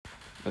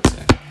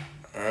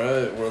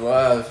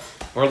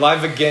We're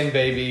live again,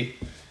 baby.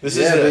 This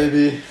is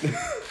baby.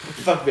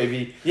 Fuck,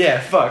 baby.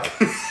 Yeah, fuck.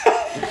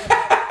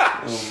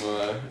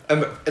 Oh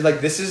my.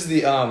 Like this is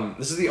the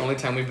only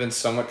time we've been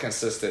somewhat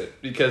consistent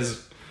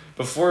because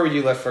before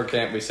you left for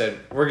camp, we said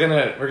we're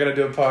gonna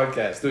do a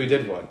podcast. Then we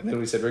did one, and then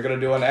we said we're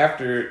gonna do one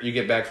after you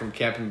get back from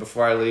camp and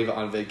before I leave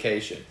on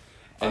vacation.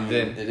 And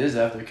then it is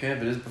after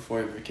camp. It is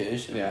before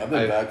vacation. Yeah, I've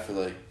been back for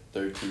like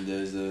 13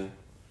 days though.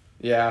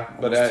 Yeah,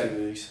 but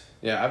 2 weeks.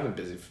 Yeah, I've been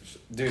busy,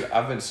 dude.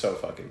 I've been so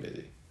fucking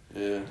busy.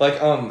 Yeah. Like,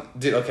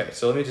 dude, okay,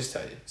 so let me just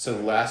tell you. So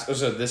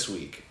this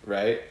week,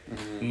 right?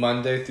 Mm-hmm.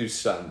 Monday through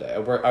Sunday. I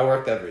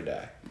worked every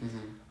day.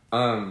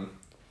 Mm-hmm.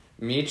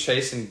 Me,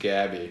 Chase, and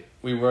Gabby,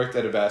 we worked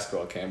at a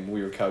basketball camp.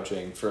 We were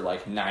coaching for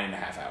like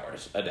 9.5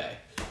 hours a day.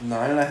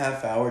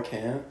 9.5 hour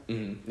camp?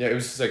 Mm-hmm. Yeah, it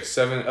was just like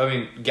 7. I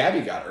mean,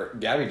 Gabby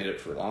did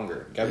it for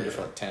longer. Gabby did it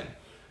for like 10.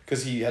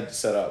 Because he had to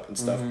set up and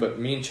stuff. Mm-hmm. But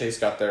me and Chase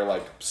got there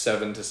like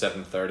 7 to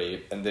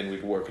 7:30, and then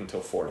we'd work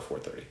until 4 to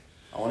 4:30.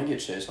 I want to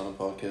get Chase on a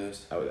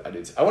podcast. I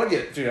do. I want to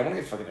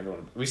get fucking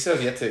everyone. We still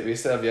have yet to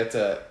get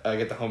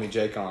the homie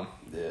Jake on.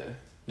 Yeah.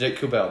 Jake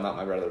Kubel, not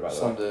my brother, by the way.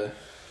 Someday.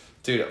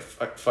 Dude,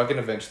 fucking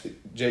eventually.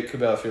 Jake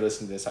Kubel, if you're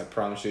listening to this, I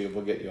promise you,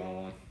 we'll get you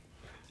on one.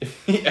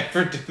 If we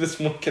ever do this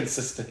more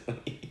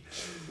consistently.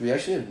 We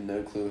actually have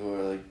no clue who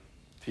are like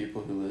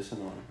people who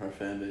listen on our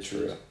fan base.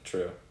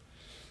 True.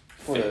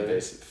 Whatever.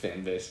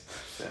 Fan base.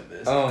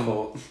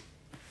 Cult.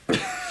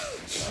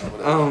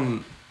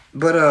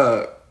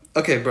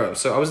 Okay, bro,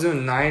 so I was doing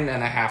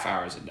 9.5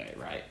 hours a day,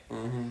 right?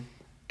 Mm-hmm.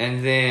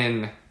 And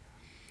then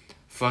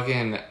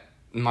fucking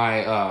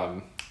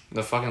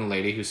the fucking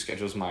lady who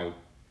schedules my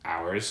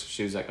hours,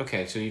 she was like,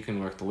 okay, so you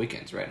can work the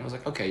weekends, right? And I was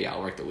like, okay, yeah,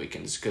 I'll work the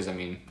weekends because, I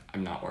mean,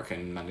 I'm not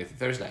working Monday through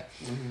Thursday.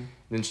 Mm-hmm.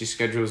 Then she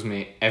schedules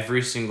me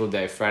every single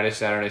day, Friday,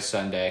 Saturday,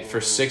 Sunday, for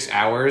 6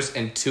 hours,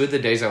 and 2 of the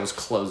days I was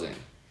closing.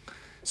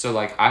 So,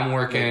 like, I'm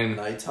working...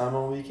 Like nighttime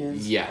on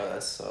weekends? Yeah. Oh,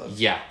 that sucks.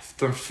 Yeah,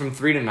 from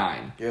 3 to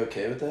 9. You're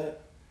okay with that?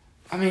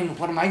 I mean,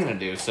 what am I gonna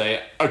do?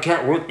 Say I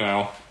can't work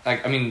now?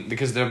 Like, I mean,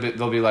 because they'll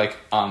be like,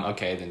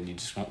 okay, then you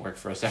just won't work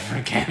for us ever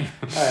again.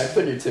 All right,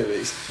 put in your 2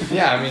 weeks.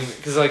 Yeah, I mean,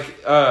 because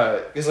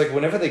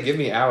whenever they give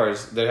me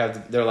hours,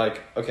 they're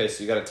like, okay,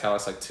 so you got to tell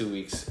us like 2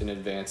 weeks in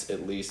advance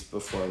at least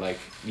before like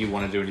you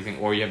want to do anything,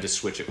 or you have to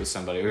switch it with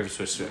somebody, or you have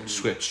to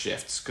switch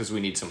shifts because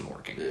we need someone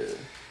working. Yeah.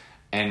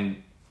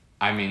 And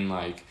I mean,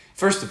 like,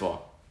 first of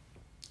all,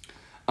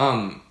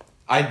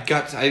 I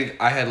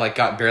had like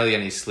got barely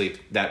any sleep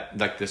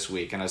this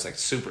week, and I was like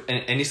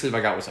any sleep I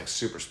got was like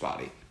super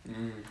spotty.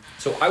 Mm.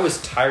 So I was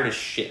tired as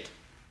shit.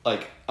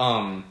 Like,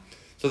 so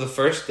the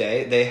first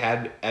day they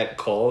had at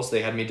Kohl's,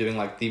 they had me doing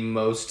like the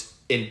most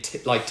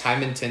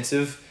time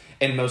intensive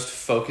and most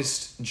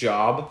focused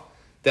job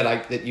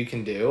that you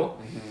can do.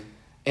 Mm-hmm.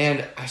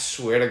 And I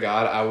swear to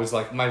God, I was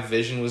like, my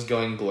vision was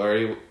going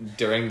blurry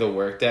during the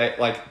workday.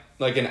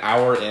 Like an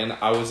hour in,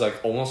 I was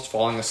like almost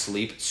falling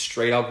asleep,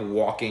 straight up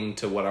walking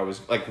to what I was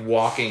like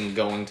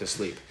going to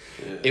sleep.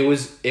 Yeah.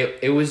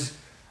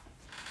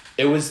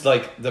 It was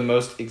like the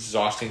most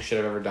exhausting shit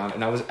I've ever done,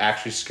 and I was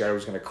actually scared I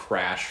was gonna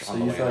crash. So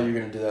you thought you were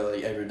gonna do that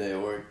like every day at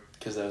work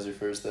because that was your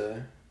first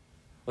day?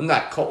 Well,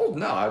 not cold.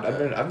 No,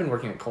 I've been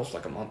working at Kohl's for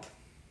like a month.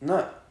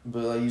 Not,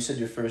 but like you said,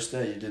 your first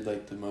day you did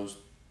like the most.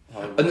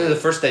 And then the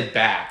first day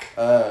back.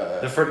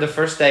 The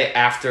first day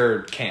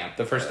after camp.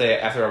 The first day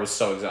after I was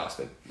so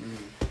exhausted. Mm.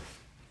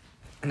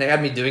 And they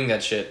had me doing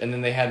that shit, and then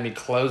they had me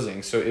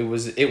closing. So it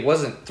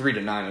wasn't 3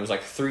 to 9. It was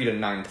like 3 to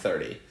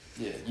 9:30.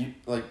 Yeah,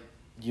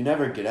 you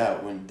never get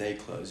out when they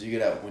close. You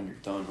get out when you're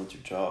done with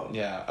your job.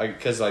 Yeah,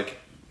 because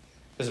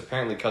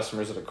apparently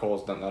customers at a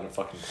Kohl's don't know how to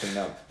fucking clean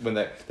up when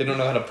they don't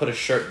know how to put a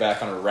shirt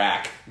back on a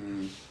rack.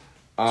 Mm.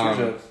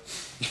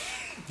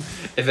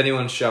 If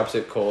anyone shops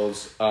at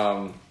Kohl's,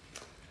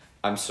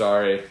 I'm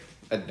sorry.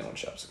 No one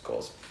shops at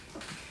Kohl's.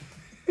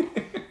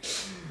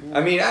 I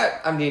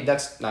mean,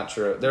 that's not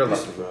true. There are a lot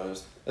of people.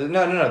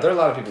 No. There are a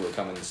lot of people who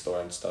come in the store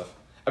and stuff.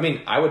 I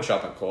mean, I would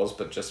shop at Kohl's,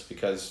 but just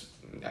because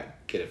I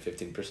get a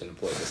 15%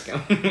 employee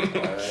discount.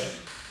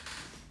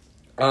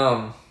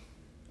 Alright.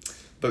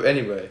 But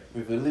anyway,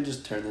 we've literally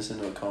just turned this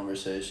into a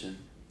conversation.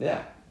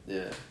 Yeah.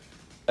 Yeah.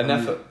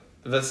 Enough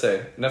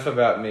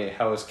about me.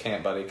 How was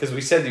camp, buddy? Because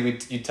we said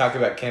you'd talk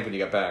about camp when you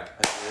got back.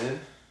 I did?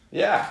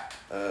 Yeah.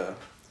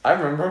 I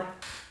remember.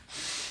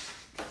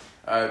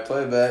 Alright,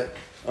 play it back.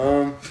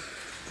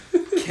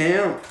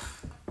 Camp,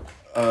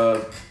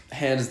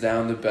 hands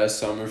down the best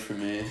summer for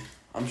me.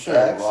 I'm sure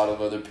a lot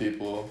of other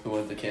people who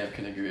went to camp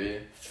can agree.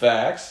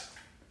 Facts.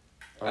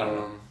 I don't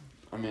know.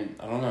 I mean,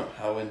 I don't know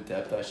how in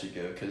depth I should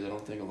go because I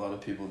don't think a lot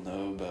of people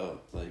know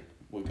about like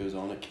what goes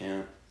on at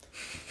camp.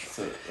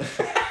 So,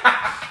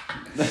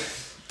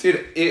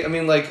 dude, I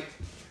mean, like,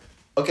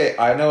 okay,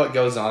 I know what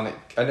goes on.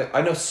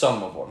 I know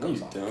some of what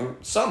goes on. You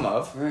don't. Some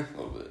of. A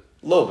little bit.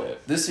 Little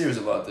bit. This year is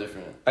a lot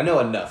different. I know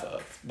enough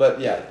of, but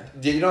yeah,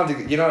 you don't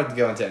have to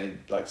go into any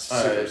like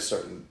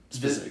certain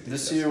specific.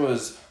 This year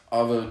was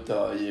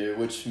Avo year,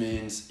 which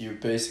means you're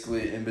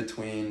basically in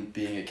between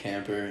being a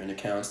camper and a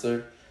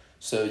counselor,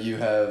 so you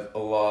have a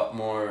lot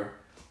more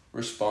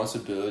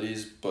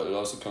responsibilities, but it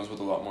also comes with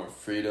a lot more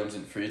freedoms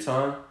and free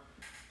time.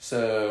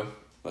 So,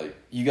 like,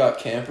 you got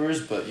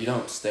campers, but you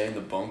don't stay in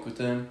the bunk with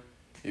them.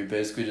 You're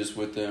basically just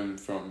with them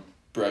from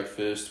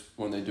breakfast,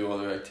 when they do all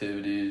their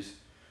activities,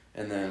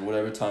 and then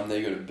whatever time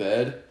they go to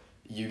bed,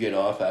 you get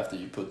off after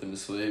you put them to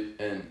sleep,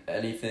 and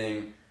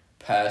anything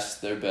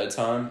past their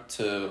bedtime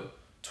to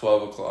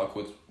 12 o'clock,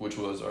 which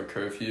was our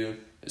curfew,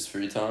 is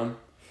free time.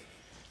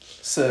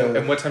 So,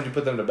 and what time do you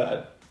put them to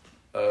bed?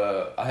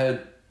 I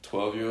had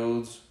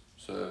 12-year-olds,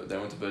 so they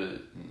went to bed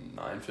at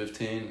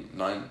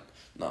 9:15.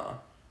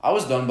 I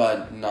was done by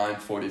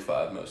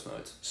 9:45 most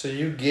nights. So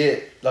you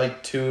get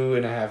like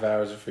 2.5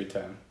 hours of free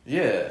time.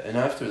 Yeah, and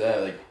after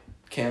that, like,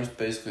 camp's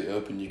basically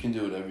open. You can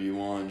do whatever you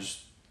want,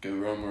 just go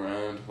roam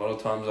around. A lot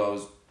of times I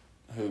was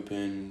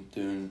hooping,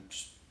 doing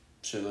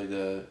shit like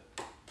that.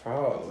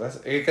 Oh, that's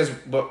because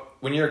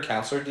when you're a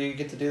counselor, do you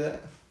get to do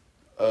that?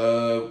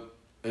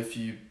 If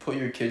you put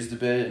your kids to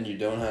bed and you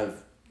don't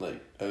have,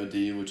 like,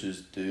 OD, which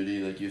is duty,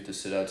 like, you have to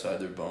sit outside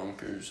their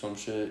bunk or some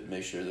shit,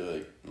 make sure they're,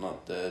 like,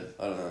 not dead.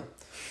 I don't know.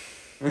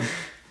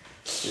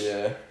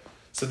 Yeah.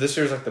 So this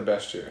year's like the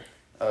best year.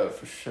 Oh,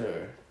 for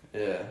sure.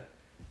 Yeah.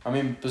 I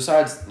mean,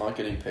 besides not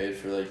getting paid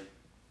for, like,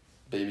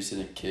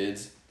 babysitting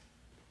kids,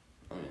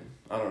 I mean,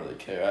 I don't really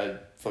care.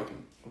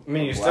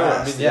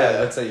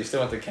 Let's say you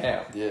still went to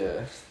camp.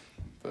 Yeah.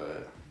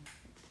 But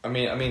I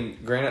mean,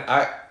 granted,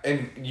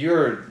 and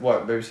you're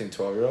what, babysitting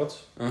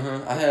 12-year-olds?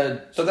 I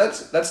had. So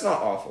that's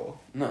not awful.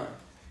 No.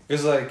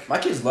 Because like my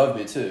kids love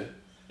me too.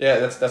 Yeah,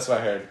 that's what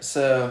I heard.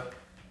 So,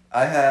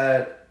 I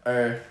had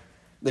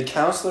the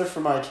counselor for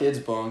my kids'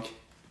 bunk.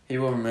 He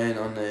will remain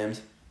unnamed,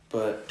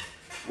 but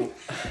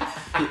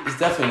he's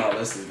definitely not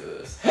listening to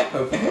this.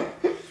 Hopefully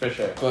not. For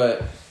sure.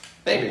 But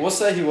maybe we'll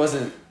say he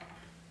wasn't.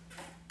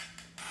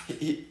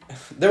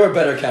 There were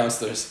better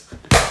counselors.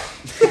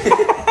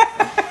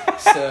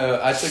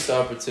 So I took the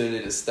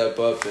opportunity to step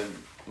up, and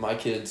my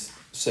kids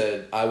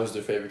said I was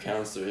their favorite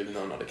counselor, even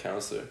though I'm not a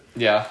counselor.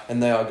 Yeah.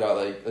 And they all got,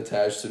 like,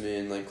 attached to me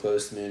and, like,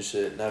 close to me and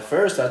shit. And at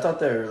first, I thought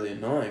they were really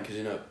annoying because,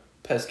 you know,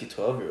 pesky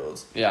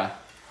 12-year-olds. Yeah.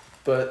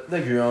 But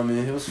they grew on me.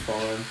 It was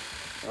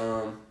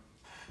fun.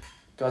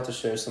 Got to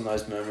share some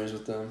nice memories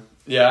with them.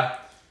 Yeah.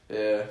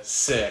 Yeah.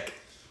 Sick.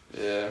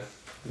 Yeah.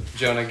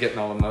 Jonah getting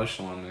all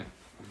emotional on me.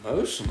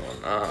 Emotional?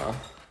 Nah.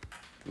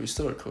 We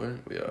still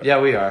recording? We are. Yeah,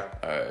 we are.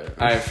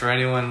 Alright, for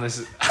anyone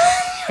listening.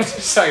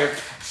 Sorry,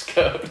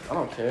 code. I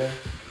don't care.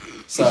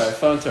 Sorry,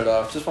 phone turned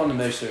off. Just wanted to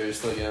make sure you're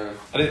still going.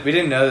 We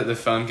didn't know that the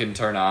phone can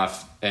turn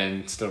off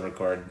and still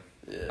record.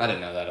 Yeah. I didn't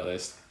know that, at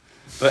least.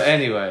 But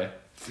anyway.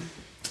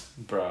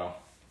 Bro.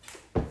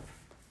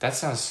 That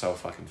sounds so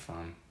fucking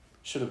fun.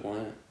 Should have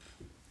won it.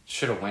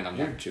 Should have went. I'm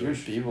not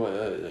Jewish. You're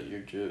B-boy. You're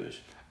Jewish.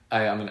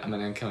 I'm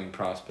an incoming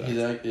prospect.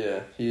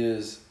 He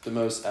is the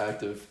most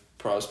active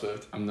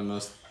prospect. I'm the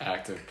most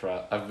active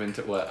I've been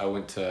to I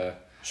went to.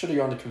 Should have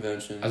gone to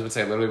convention. I was about to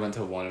say I literally went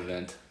to one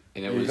event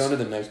and it was. You're going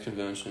to the next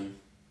convention.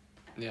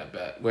 Yeah,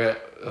 bet. Where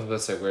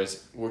let's say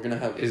where's. We're gonna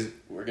have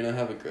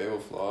a Grey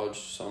Wolf Lodge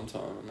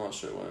sometime. I'm not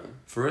sure when.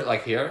 For it,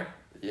 like here.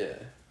 Yeah.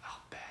 Oh,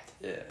 bet.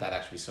 Yeah. That'd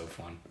actually be so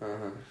fun.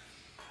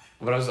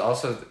 But I was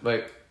also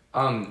like,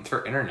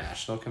 for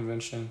international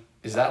convention,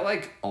 is that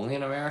like only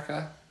in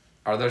America?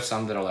 Are there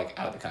some that are like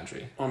out of the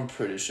country? I'm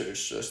pretty sure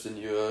it's just in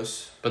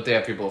U.S. But they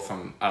have people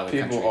from out of the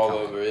country. People all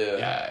over, yeah.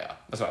 Yeah.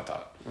 That's what I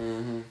thought. I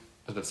was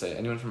about to say,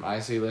 anyone from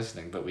IC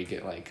listening, but we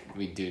do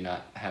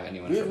not have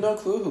anyone. We have no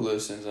clue who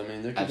listens. I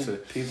mean, there could be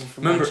people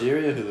from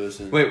Nigeria who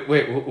listen. Wait,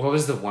 what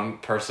was the one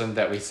person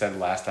that we said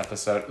last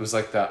episode? It was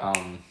like the,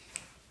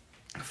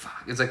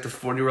 it's like the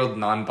 40-year-old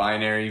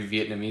non-binary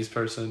Vietnamese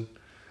person.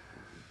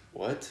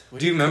 What?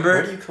 Do you remember?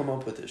 Where do you come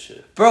up with this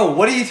shit? Bro,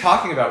 what are you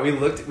talking about? We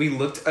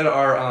looked at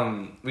our,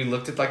 we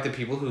looked at like the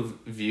people who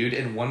viewed,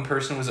 and one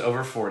person was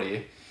over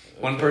 40,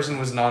 one person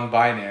was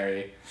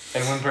non-binary,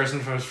 and one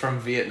person was from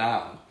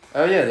Vietnam.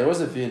 Oh yeah, there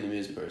was a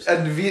Vietnamese person.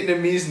 A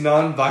Vietnamese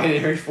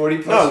non-binary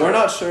 40+. No, we're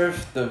not sure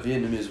if the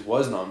Vietnamese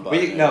was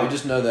non-binary. We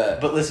just know that.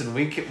 But listen,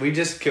 we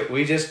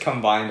just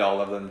combined all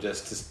of them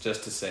just to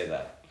say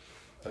that.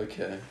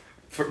 Okay.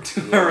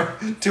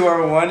 To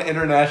our one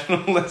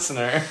international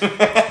listener.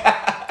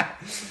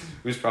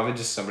 Who's probably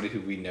just somebody who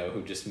we know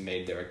who just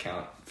made their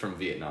account from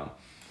Vietnam.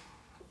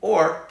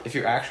 Or, if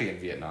you're actually in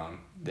Vietnam,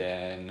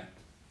 then...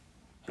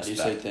 How do you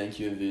say thank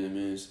you in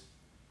Vietnamese?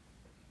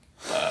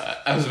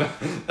 I was about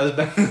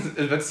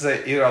to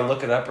say, either I'll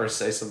look it up or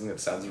say something that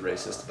sounds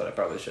racist, but I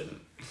probably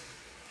shouldn't.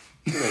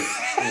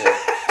 Yeah,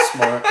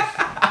 smart.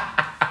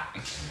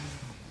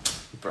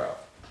 Bro.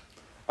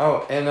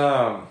 Oh, and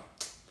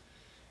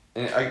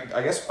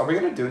I guess, are we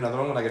going to do another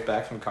one when I get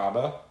back from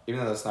Cabo?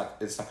 Even though it's not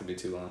going to be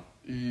too long.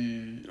 I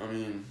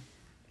mean,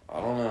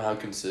 I don't know how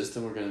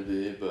consistent we're going to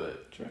be,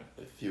 but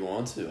if you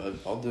want to,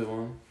 I'll do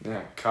one.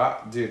 Yeah,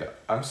 dude,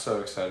 I'm so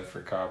excited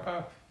for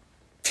Cabo.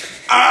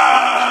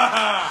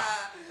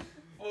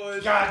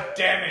 God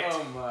damn it!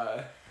 Oh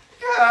my.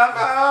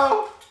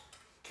 Cabo!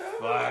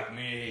 Fuck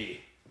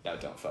me. No,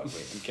 don't fuck me.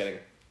 I'm kidding.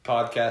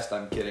 Podcast,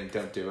 I'm kidding.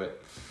 Don't do it.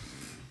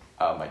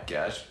 Oh my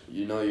gosh.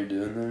 You know what you're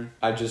doing there?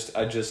 I just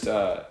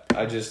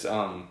I just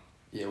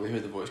Yeah, we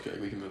heard the voice crack.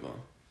 We can move on.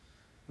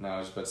 No, I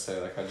was about to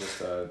say like I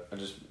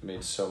just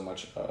made so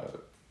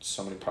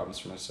many problems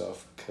for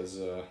myself because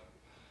I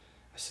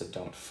said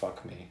don't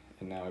fuck me,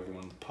 and now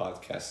everyone on the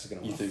podcast is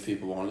gonna. You think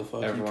people wanted to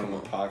fuck everyone you?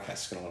 on the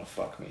podcast is gonna want to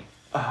fuck me.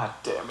 Ah,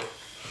 damn it!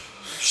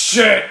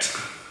 Shit.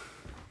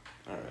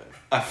 All right.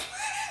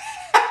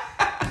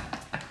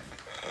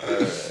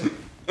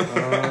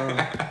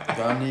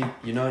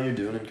 You know what you're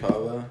doing in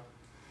Cabo?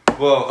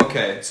 Well,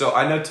 okay, so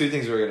I know two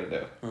things we're gonna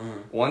do. Mm-hmm.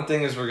 One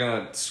thing is we're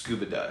gonna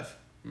scuba dive,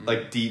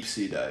 like deep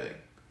sea diving.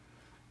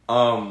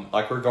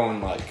 Like we're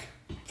going like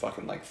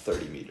fucking like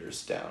 30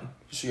 meters down.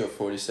 You should go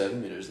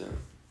 47 meters then.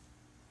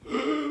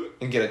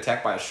 And get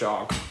attacked by a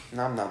shark.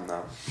 Nom nom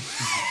nom.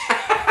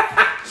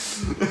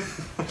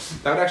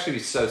 That would actually be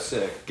so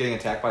sick. Getting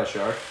attacked by a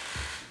shark.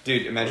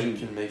 Dude, imagine... You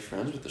can make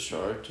friends with the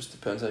shark. Just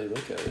depends how you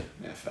look at it.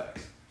 Yeah,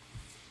 facts.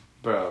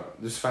 Bro,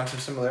 just find some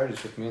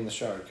similarities with me and the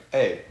shark.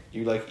 Hey,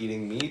 you like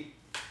eating meat?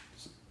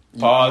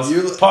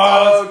 Pause.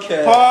 Pause.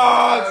 Okay.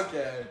 Pause.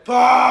 Okay.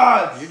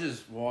 Pause. You're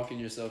just walking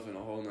yourself in a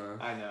hole now.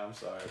 I know, I'm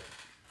sorry.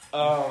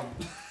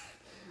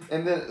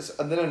 And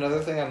then another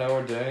thing I know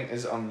we're doing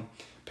is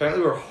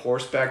apparently we're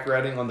horseback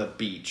riding on the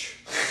beach.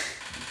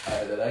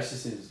 That actually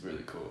seems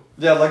really cool.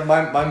 Yeah, like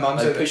my mom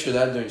said. Picture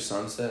that during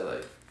sunset,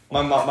 like.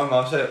 My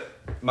mom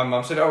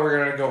said, oh, we're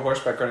gonna go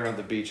horseback riding on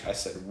the beach. I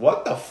said,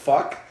 what the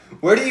fuck?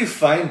 Where do you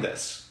find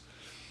this?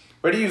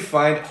 Where do you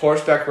find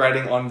horseback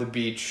riding on the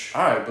beach?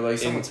 All right, but like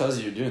someone tells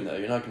you you're doing that,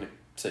 you're not gonna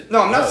say.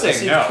 No, I'm not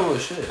saying no. Cool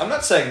as shit. I'm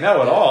not saying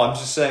no at all. I'm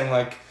just saying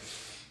like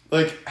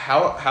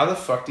how the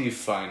fuck do you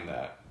find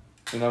that?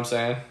 You know what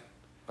I'm saying?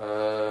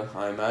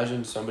 I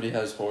imagine somebody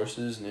has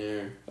horses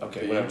near.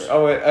 Okay, whatever.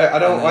 Oh wait, I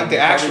don't want the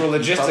actual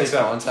logistics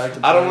of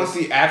it. I don't want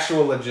the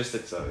actual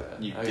logistics of it.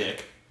 You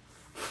dick.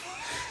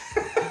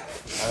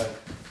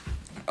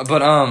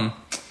 But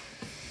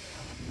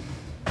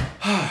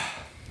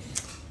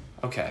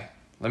okay.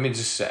 Let me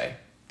just say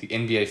the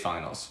NBA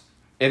Finals.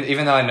 And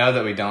even though I know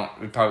that we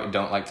probably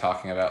don't like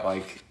talking about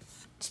like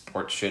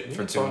sports shit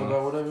for too long. We can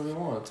talk about whatever we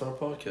want. It's our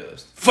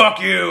podcast.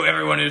 Fuck you,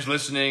 everyone who's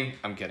listening.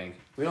 I'm kidding.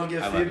 We don't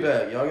get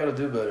feedback. Y'all gotta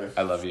do better.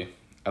 I love you.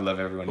 I love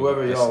everyone.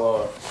 Whoever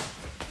y'all are.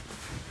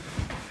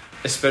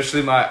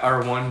 Especially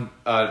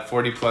our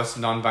 40 plus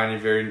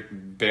non-binary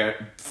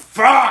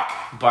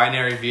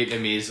binary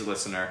Vietnamese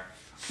listener.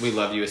 We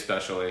love you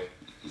especially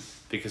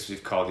because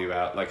we've called you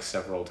out like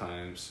several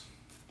times.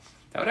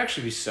 That would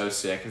actually be so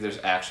sick if there's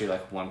actually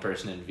like one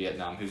person in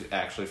Vietnam who's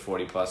actually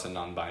 40 plus and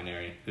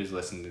non-binary who's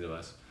listening to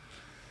us.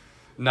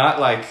 Not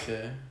like.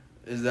 Okay.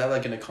 Is that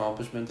like an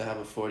accomplishment to have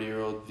a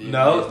 40-year-old Vietnamese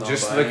no,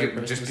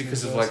 just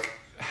because of like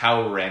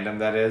how random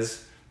that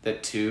is.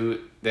 That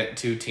two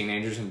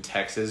teenagers in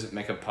Texas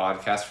make a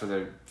podcast for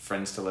their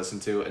friends to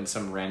listen to, and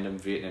some random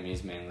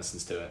Vietnamese man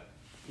listens to it.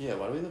 Yeah,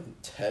 why do we live in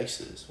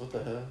Texas? What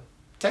the hell?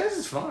 Texas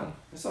is fun.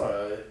 It's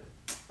alright.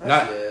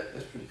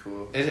 That's pretty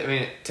cool.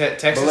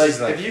 Texas but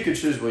is like. If you could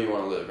choose where you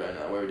want to live right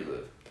now, where would you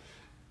live?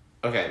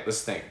 Okay,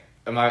 let's think.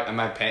 Am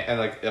I paying?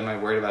 Am I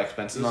worried about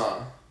expenses?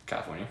 Nah.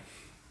 California.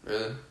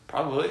 Really?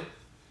 Probably.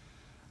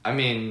 I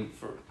mean,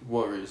 for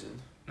what reason?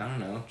 I don't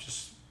know.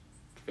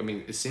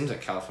 It seems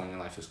like California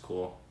life is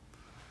cool.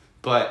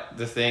 But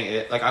the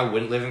thing, I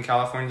wouldn't live in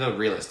California though,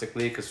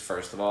 realistically, because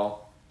first of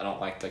all, I don't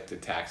like the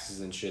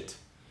taxes and shit.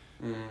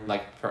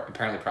 Like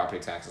apparently property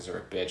taxes are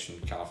a bitch in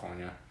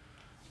California.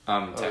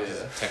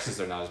 Texas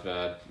are not as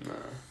bad.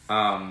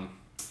 No.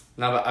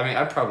 No, but I mean,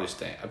 I'd probably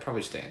stay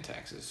in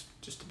Texas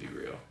just to be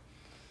real.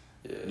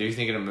 Yeah. Do you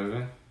thinking of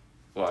moving?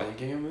 What?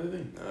 Thinking of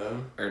moving?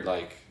 No. Or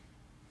like.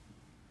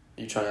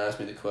 You trying to ask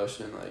me the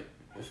question like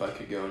if I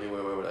could go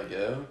anywhere, where would I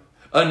go?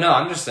 Oh no,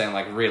 I'm just saying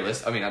like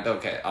realist. I mean,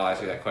 okay, I'll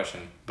ask you that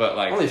question, but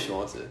like only if you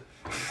want to.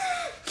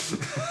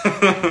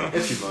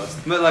 If you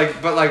must. But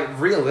like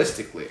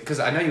realistically, because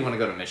I know you want to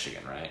go to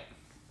Michigan, right?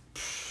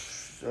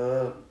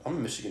 I'm a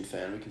Michigan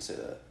fan. We can say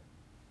that.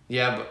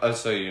 Yeah, but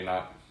so you're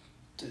not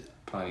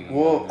planning on.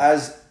 Well,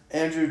 as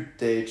Andrew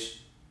Deitch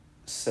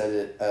said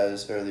it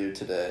as earlier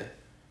today,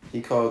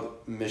 he called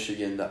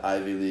Michigan the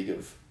Ivy League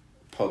of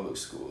public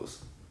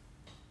schools.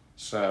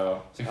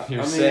 So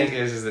you're saying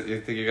is that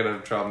you think you're gonna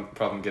have a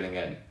problem getting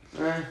in?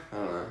 I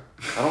don't know.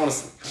 I don't want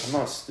to. I'm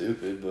not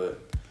stupid, but.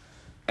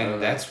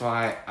 And that's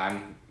why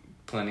I'm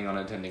planning on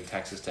attending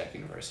Texas Tech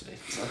University.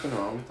 Nothing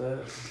wrong with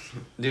that.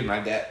 Dude,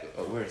 my dad.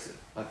 Oh, where is it?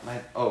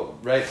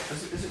 Right.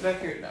 Is it back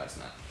here? No, it's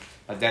not.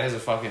 My dad has a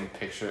fucking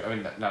picture. I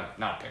mean, not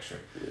a picture.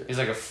 Yeah. He's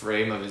like a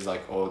frame of his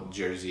like old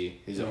jersey.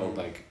 His old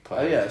like.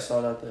 Player. Oh yeah, I saw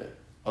it out there.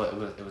 Oh, it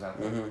was out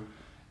there. Mm-hmm.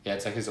 Yeah,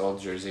 it's like his old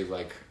jersey,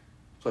 like.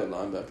 Played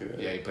linebacker. Right?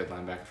 Yeah, he played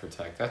linebacker for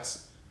Tech. That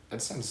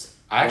sounds.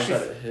 Knows how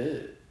to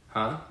hit.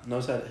 Huh?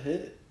 Knows how to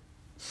hit.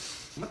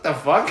 What the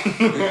fuck?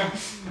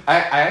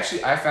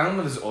 I found one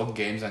of his old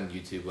games on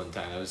YouTube one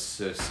time. That was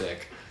so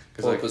sick.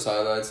 Pull up his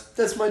highlights.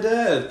 That's my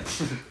dad. Look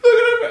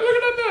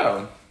at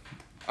him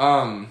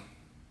now.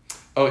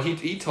 Oh,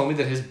 he told me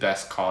that his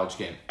best college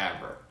game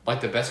ever, like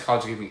the best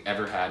college game he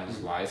ever had in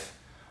his life,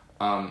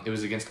 it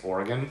was against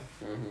Oregon,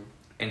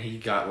 and he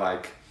got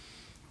like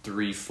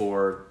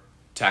 3-4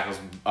 tackles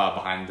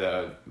behind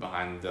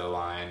the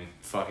line.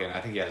 Fucking,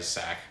 I think he had a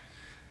sack.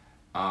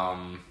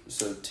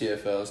 So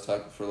TFL is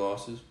tackle for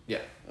losses?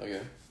 Yeah.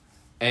 Okay.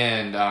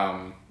 And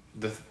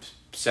the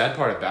sad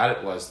part about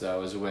it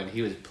was when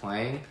he was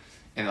playing,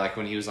 and like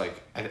when he was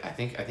like, I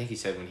think he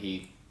said when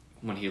he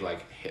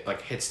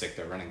hit stick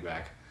the running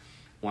back,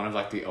 one of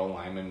like the O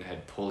linemen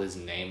had pulled his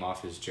name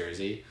off his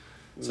jersey,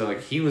 so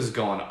like he was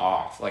going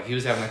off, like he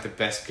was having like the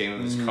best game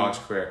of his college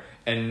career,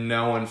 and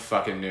no one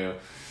fucking knew.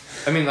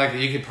 I mean, like,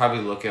 you could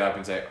probably look it up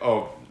and say,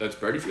 oh, that's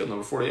Birdie Field,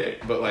 number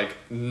 48. But, like,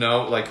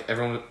 no, like,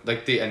 everyone,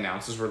 like, the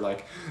announcers were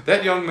like,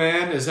 that young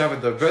man is having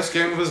the best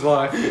game of his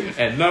life,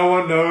 and no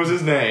one knows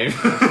his name.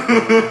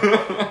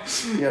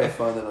 You gotta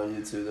find that on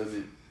YouTube. That'd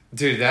be...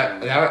 Dude,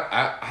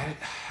 I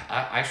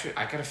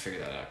gotta figure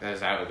that out.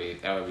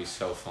 That would be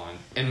so fun.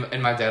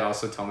 And my dad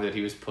also told me that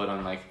he was put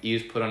on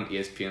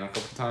ESPN a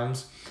couple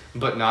times,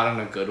 but not in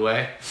a good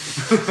way.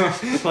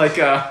 like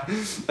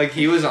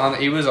he was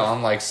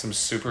on like some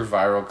super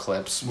viral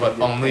clips, but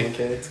only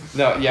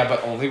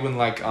but only when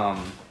like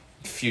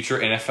future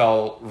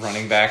NFL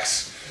running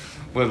backs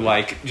would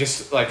like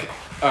just like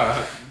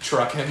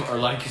truck him or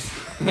like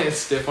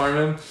stiff arm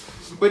him,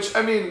 which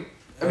I mean,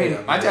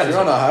 my dad. You're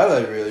on a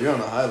highlight reel.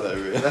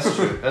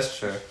 That's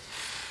true.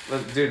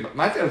 But dude,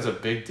 my dad was a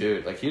big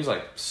dude. Like he was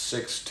like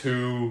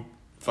 6'2",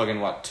 fucking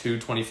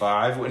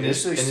 225 in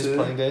his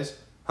playing days.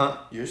 Huh?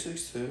 You're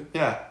 6'2"?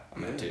 Yeah.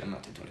 I'm not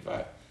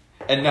 225.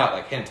 And not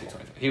like him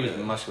 225. He was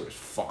muscular as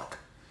fuck.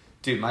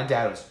 Dude, my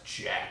dad was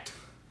jacked.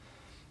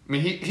 I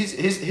mean,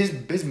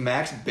 his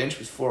max bench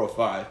was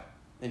 405.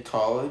 In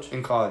college?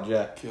 In college,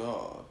 yeah.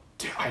 God.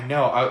 Dude, I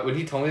know. When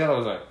he told me that, I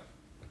was like...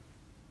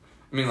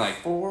 I mean, like...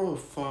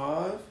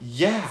 405?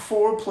 Yeah.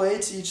 4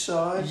 plates each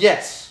side?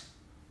 Yes.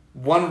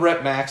 1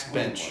 rep max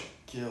bench.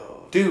 Oh my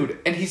God. Dude,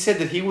 and he said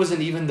that he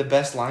wasn't even the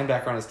best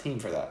linebacker on his team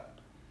for that.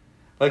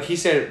 Like he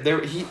said, there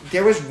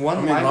was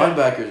one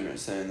linebackers were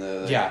saying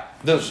that. Yeah,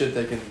 the shit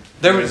they can.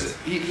 There was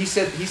he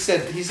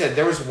said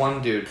there was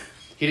one dude.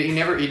 He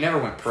never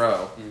went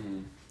pro,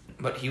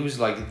 but he was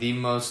like the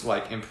most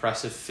like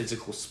impressive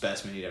physical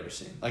specimen he'd ever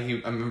seen. Like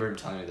I remember him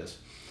telling me this.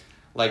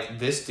 Like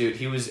this dude,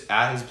 he was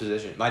at his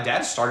position. My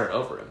dad started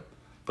over him,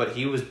 but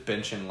he was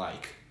benching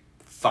like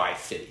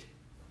 550.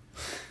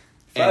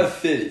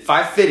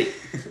 550,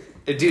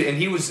 dude, and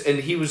he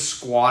was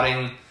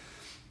squatting.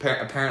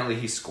 Apparently,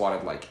 he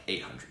squatted like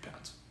 800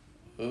 pounds.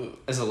 Ooh.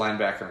 As a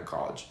linebacker in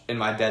college, and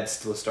my dad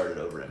still started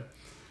over him.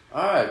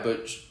 All right,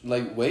 but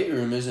like weight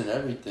room isn't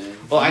everything.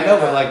 Well, I know,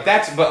 but like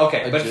but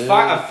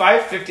a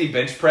 550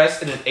 bench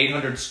press and an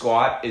 800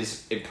 squat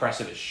is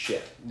impressive as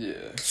shit.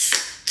 Yeah.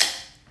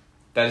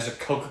 That is a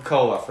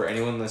Coca-Cola for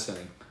anyone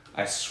listening.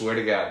 I swear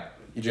to God.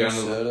 You drink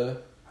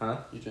soda? Huh?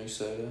 You drink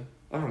soda?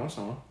 Every once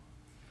in a while.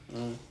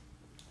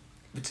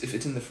 If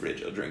it's in the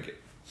fridge, I'll drink it.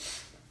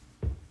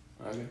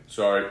 Okay.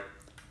 Sorry.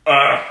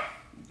 I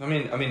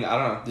mean, I don't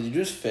know. Did you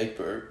just fake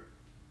burp?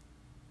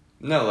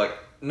 No.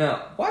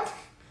 What?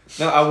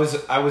 No,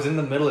 I was in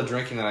the middle of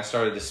drinking and I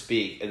started to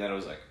speak and then it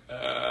was like,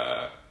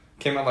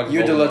 came out like you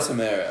had to Voldemort. let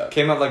some air out.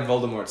 Came out like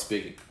Voldemort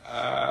speaking.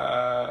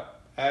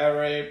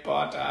 Harry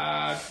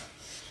Potter.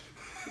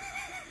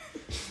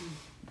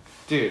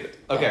 Dude,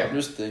 okay. I'm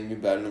just thinking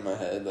about it in my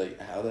head,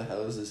 like, how the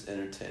hell is this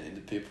entertaining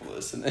to people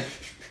listening?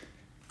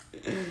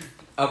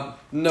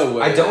 No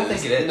way. I don't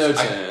think it is. No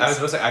chance. I was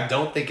supposed to say, I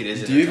don't think it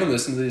is. Do you even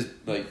listen to these,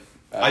 like...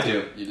 I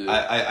do. You do?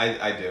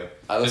 I do.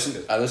 I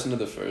listened to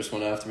the first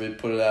one after we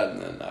put it out,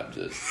 and then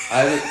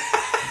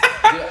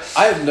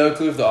I have no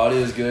clue if the audio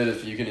is good,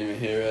 if you can even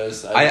hear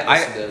us. The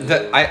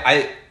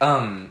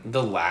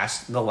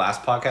last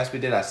podcast we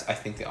did, I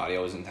think the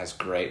audio wasn't as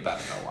great, but I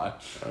don't know why.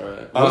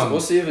 Alright. We'll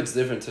see if it's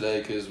different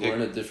today, because we're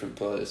in a different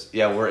place.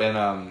 Yeah, we're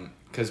in,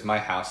 because my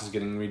house is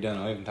getting redone.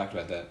 I haven't talked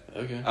about that.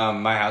 Okay.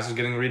 My house is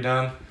getting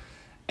redone,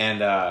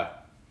 and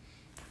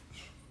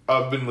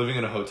I've been living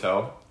in a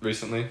hotel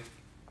recently,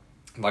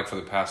 like for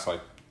the past like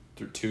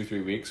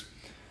 2-3 weeks,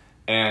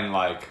 and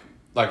like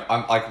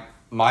I'm like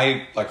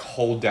my like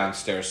whole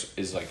downstairs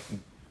is like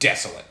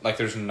desolate. Like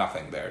there's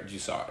nothing there. You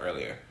saw it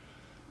earlier.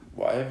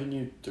 Why haven't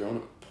you thrown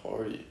a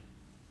party?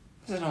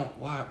 Because I don't.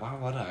 Why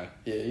would I?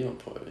 Yeah, you don't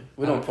party.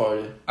 We don't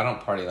party. I don't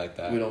party like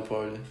that. We don't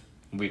party.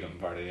 We don't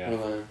party. Yeah.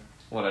 We're lame.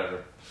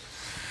 Whatever.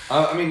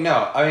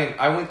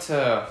 I went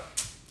to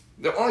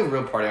the only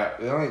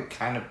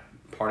kind of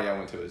party I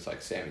went to was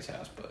like Sammy's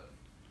house, but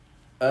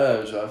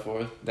July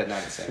 4th. That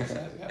night at Sammy's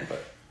house, yeah,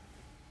 but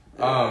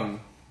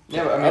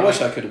yeah, but I wish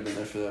I could have been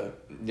there for that.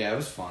 Yeah, it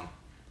was fun.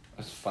 It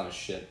was fun as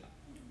shit.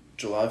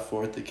 July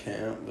 4th at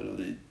camp,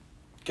 literally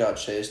got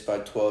chased by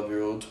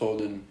 12-year-olds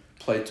holding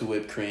plate to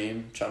whipped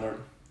cream, trying to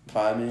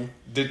pie me.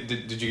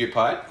 Did you get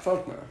pied?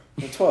 Fuck no.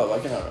 They're 12, I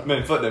cannot remember.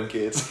 Man, fuck them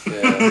kids.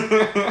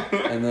 Yeah.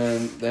 And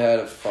then they had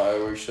a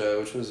fireworks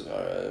show, which was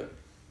alright.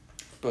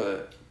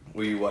 But...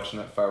 Were you watching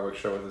that fireworks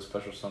show with a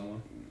special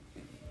someone?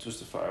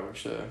 Just a fireworks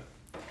show.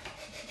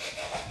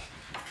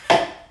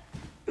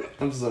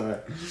 I'm sorry.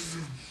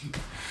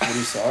 What are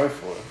you sorry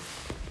for?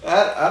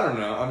 I don't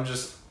know. I'm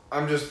just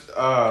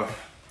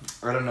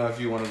I don't know if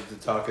you wanted to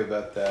talk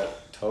about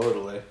that.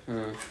 Totally.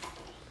 Hmm.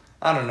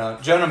 I don't know.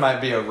 Jonah might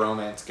be a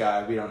romance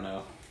guy. We don't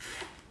know.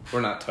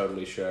 We're not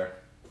totally sure.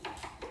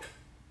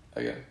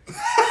 Okay.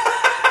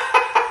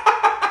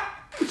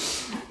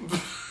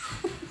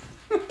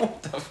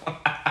 What the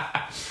fuck?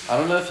 I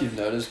don't know if you've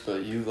noticed,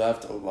 but you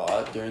laughed a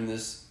lot during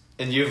this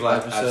And you've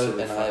laughed episode,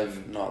 absolutely and funny.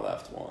 I've not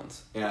laughed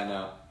once. Yeah, I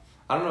know.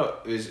 I don't know.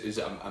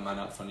 Am I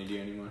not funny to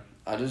you anymore?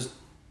 I just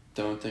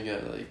don't think I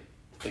like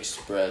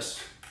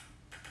express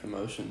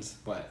emotions.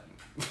 What?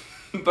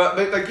 but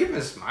like you've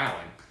been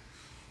smiling.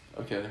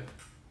 Okay,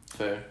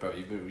 fair. Bro,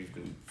 we've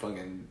been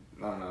fucking,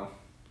 I don't know.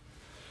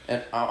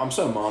 And I'm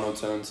so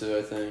monotone too.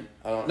 I think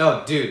I don't.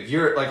 No, dude,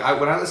 you're like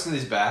when I listen to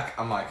these back,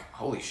 I'm like,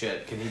 holy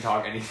shit, can he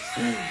talk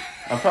anything?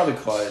 I'm probably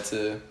quiet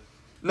too.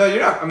 No,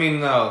 you're not. I mean,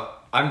 no.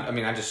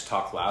 I just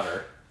talk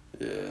louder.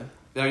 Yeah.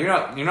 No,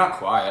 you're not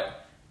quiet.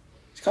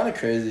 It's kind of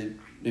crazy to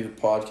do a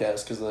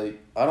podcast because like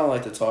I don't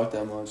like to talk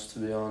that much, to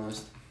be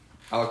honest.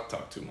 I like to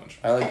talk too much.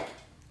 I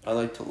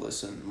like to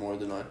listen more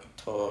than I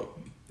talk.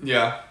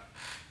 Yeah.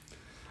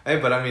 Hey,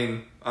 but I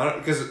mean, I don't,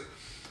 because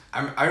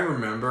I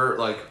remember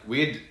like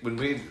we don't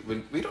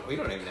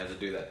even have to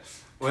do that.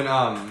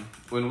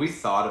 When we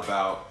thought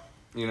about,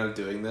 you know,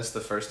 doing this the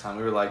first time,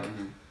 we were like,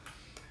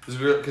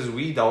 because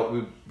we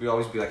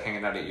always be like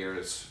hanging out at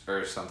yours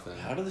or something.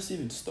 How did this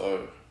even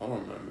start? I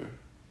don't remember.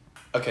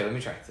 Okay, let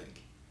me try to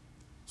think.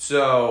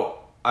 So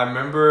I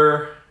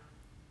remember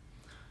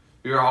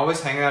we were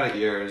always hanging out at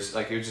yours,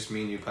 like it was just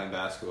me and you playing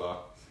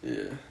basketball.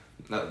 Yeah.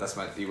 No,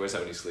 he wears that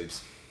when he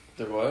sleeps.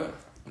 The what?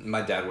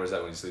 My dad wears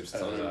that when he sleeps.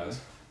 It's on his eyes.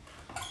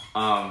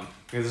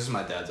 Because this is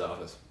my dad's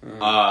office.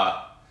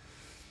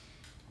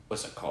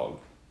 What's it called?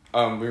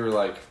 We were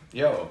like,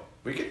 yo,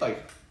 we could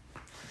like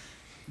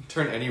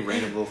turn any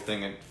random little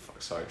thing in.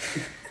 Fuck, sorry.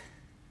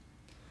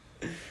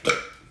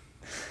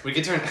 We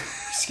could turn.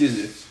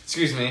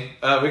 Excuse me.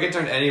 We could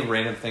turn any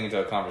random thing into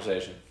a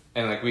conversation,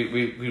 and like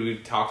we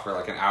would talk for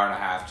like an hour and a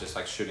half, just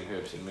like shooting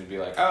hoops, and we'd be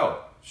like,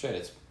 oh shit,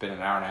 it's been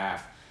an hour and a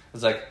half.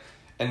 It's like,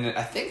 and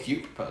I think you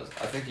proposed.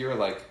 I think you were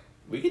like,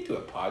 we could do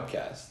a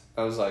podcast.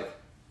 I was like,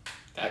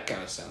 that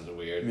kind of sounds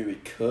weird. I mean, we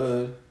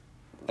could.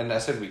 And I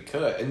said we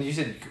could, and you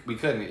said we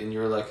couldn't, and you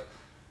were like,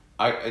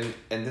 and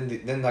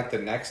then like the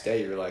next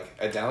day you were like,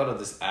 I downloaded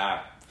this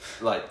app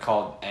like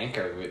called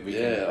Anchor.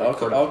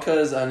 All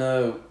because I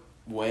know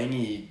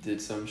Wangy did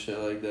some shit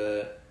like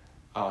that.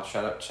 Oh,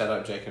 shout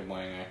out Jacob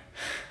Wanger.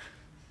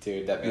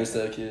 Dude, that man. Miss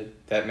that kid.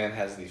 That man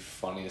has the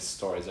funniest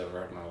stories I've ever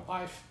heard in my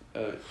life.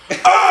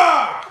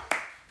 Ah!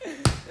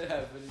 It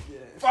happened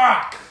again.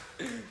 Fuck!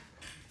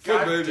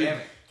 Good baby. Damn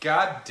it.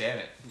 God damn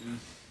it.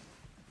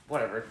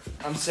 Whatever.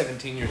 I'm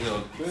 17 years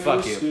old.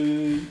 Fuck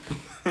you.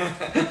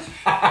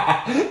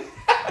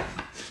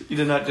 You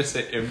did not just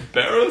say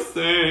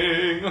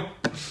embarrassing.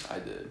 I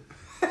did.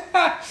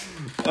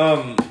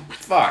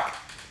 Fuck.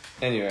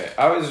 Anyway,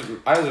 I always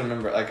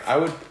remember, like,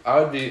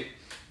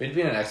 we'd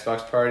be in an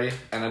Xbox party,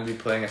 and I'd be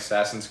playing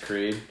Assassin's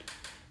Creed,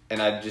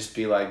 and I'd just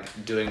be,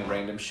 like, doing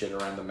random shit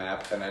around the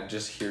map, and I'd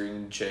just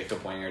hearing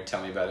Jacob Wanger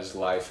tell me about his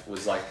life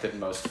was, like, the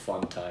most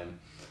fun time.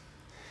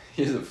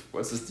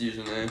 What's his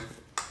username?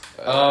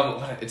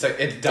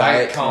 It's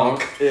Diet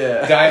Conk.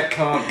 Yeah. Diet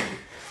Conk.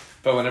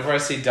 But whenever I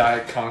see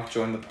Diet Conk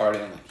join the party,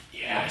 I'm like,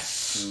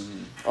 yes!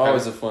 Mm-hmm.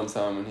 Always a fun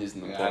time when he's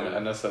in the party. I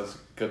know that's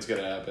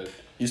gonna happen.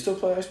 You still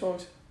play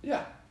Xbox?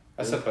 Yeah.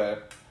 I still play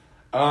it.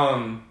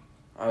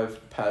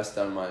 I've passed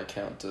down my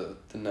account to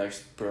the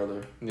next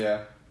brother.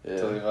 Yeah.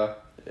 To Levi.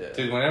 Yeah.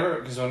 Dude,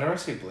 whenever I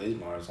see Blaze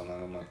Mars on that,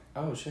 I'm like,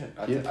 oh shit.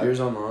 He appears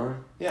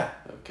online? Yeah.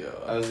 Okay.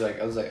 I was like,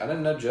 I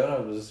didn't know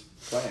Jonah was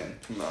playing.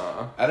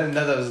 Nah. I didn't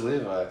know that was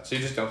Levi. So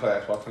you just don't play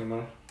Xbox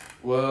anymore?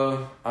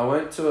 Well, I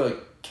went to a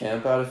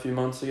camp out a few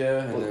months ago,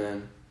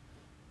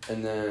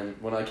 and then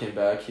when I came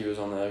back, he was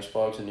on the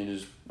Xbox, and he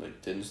just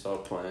like didn't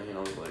stop playing, and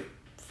I was like,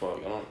 fuck,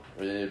 I don't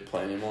really need to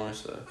play anymore,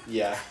 so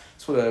yeah,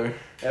 it's whatever.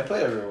 Yeah, I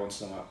play every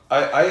once in a while.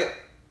 I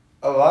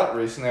a lot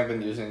recently. I've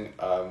been using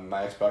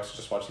my Xbox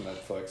just watching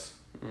Netflix.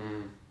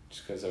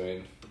 Just because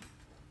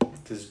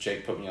because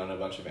Jake put me on a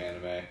bunch of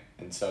anime,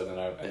 and so then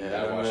I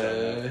watch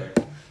it on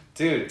Netflix.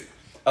 Dude,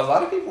 a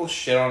lot of people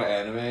shit on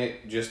anime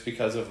just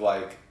because of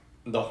like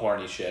the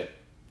horny shit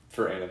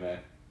for anime.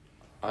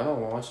 I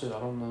don't watch it. I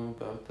don't know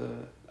about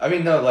that. I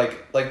mean, no,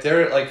 like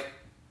they're like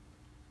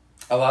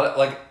a lot of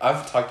like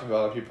I've talked to a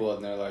lot of people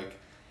and they're like,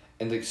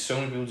 and like so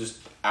many people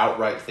just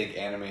outright think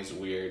anime is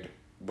weird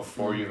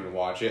before you even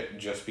watch it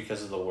just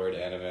because of the word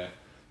anime.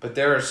 But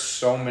there are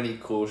so many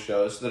cool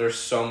shows that are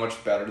so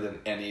much better than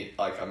any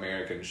like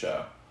American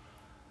show.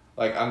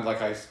 Like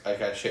I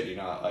shit you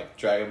not, like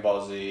Dragon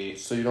Ball Z.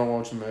 So you don't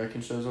watch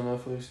American shows on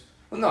Netflix?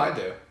 Well, no, I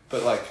do,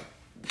 but like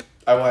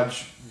I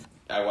watch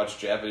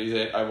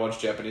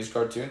Japanese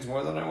cartoons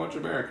more than I watch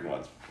American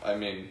ones. I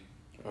mean,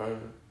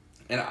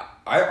 and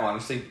I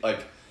honestly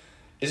like.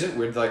 Is it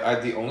weird?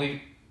 Like the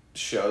only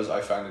shows I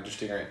find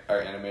interesting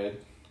are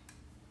animated.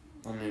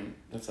 I mean,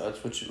 if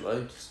that's what you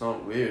like, it's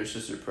not weird. It's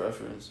just your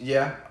preference.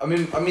 Yeah, I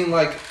mean,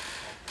 like,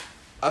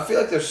 I feel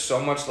like there's so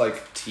much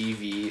like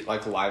TV,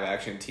 like live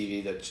action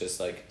TV that's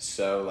just like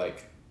so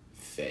like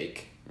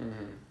fake.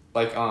 Mm-hmm.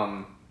 Like,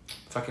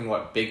 fucking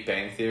what, Big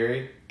Bang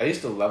Theory? I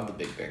used to love the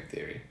Big Bang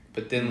Theory.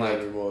 But then,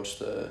 Never watched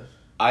that.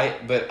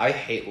 But I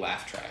hate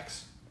laugh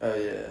tracks. Oh,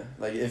 yeah.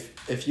 Like,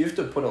 if you have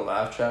to put a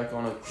laugh track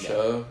on a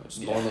show, it's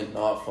normally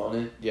not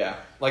funny. Yeah.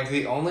 Like,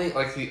 the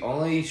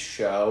only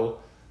show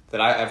that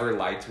I ever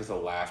liked with a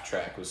laugh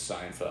track was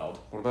Seinfeld.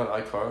 What about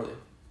iCarly?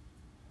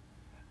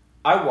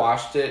 I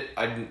watched it.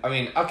 I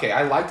mean, okay,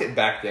 I liked it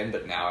back then,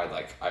 but now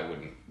I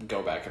wouldn't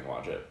go back and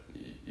watch it.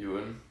 You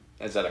wouldn't?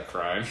 Is that a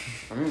crime?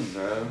 I mean,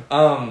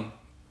 no.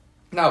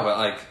 No, but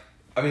like,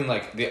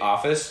 The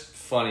Office,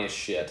 funny as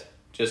shit.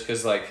 Just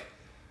because, like,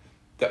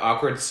 the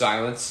awkward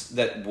silence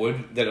that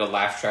a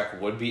laugh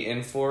track would be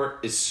in for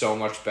is so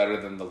much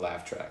better than the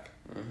laugh track.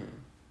 Mm-hmm.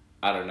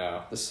 I don't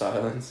know. The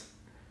silence?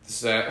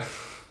 The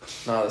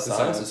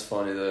silence is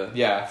funny, though.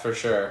 Yeah, for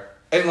sure.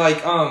 And,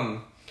 like,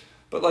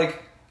 but,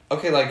 like,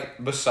 okay,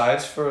 like,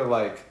 besides for,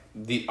 like,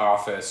 The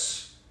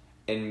Office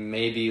and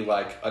maybe,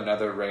 like,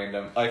 another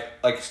random,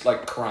 like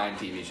crime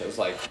TV shows,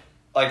 like,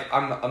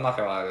 I'm not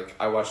gonna lie, like,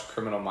 I watched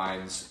Criminal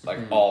Minds, like,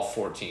 all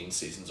 14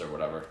 seasons or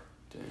whatever.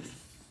 Dude.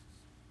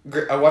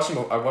 I watched them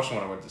when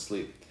I went to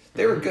sleep.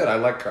 They were good. I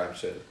like crime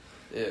shit.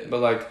 Yeah. But,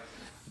 like,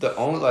 the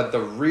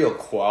real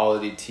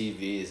quality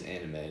TV is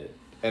animated.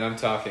 And I'm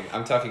talking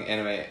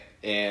anime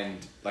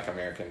and, like,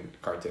 American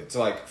cartoons. So,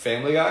 like,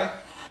 Family Guy,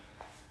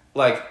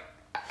 like,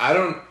 I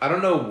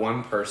don't know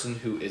one person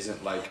who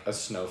isn't, like, a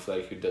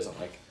snowflake who doesn't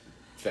like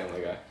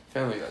Family Guy.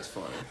 Family Guy's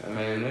funny. I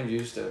mean, I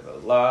used to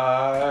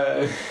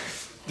lie.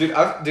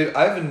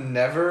 I've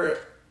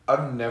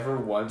never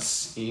once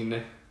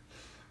seen.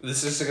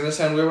 This is gonna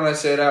sound weird when I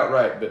say it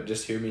outright, but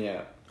just hear me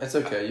out. It's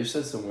okay. You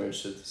said some weird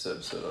shit this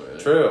episode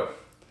already. True.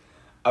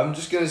 I'm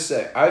just gonna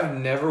say I've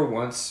never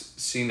once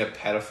seen a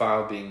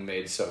pedophile being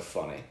made so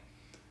funny.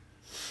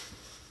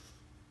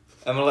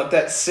 I'm gonna let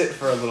that sit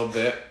for a little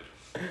bit.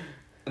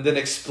 And then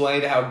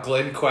explain how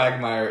Glenn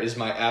Quagmire is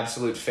my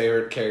absolute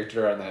favorite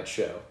character on that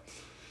show.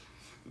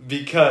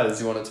 Because...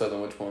 Do you want to tell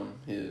them which one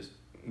he is?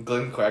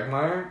 Glenn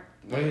Quagmire?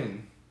 What do you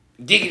mean?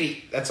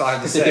 Giggity! That's all I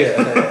have to say.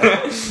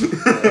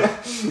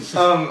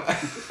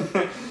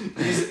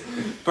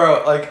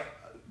 Bro, like,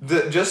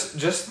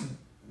 just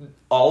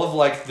all of,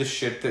 like, the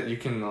shit that you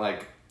can,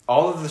 like...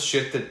 All of the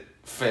shit that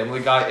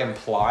Family Guy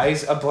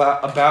implies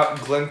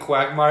about Glenn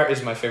Quagmire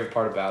is my favorite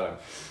part about him.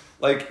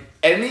 Like,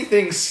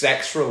 anything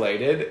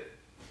sex-related...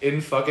 in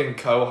fucking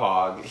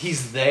Quahog,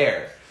 he's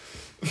there.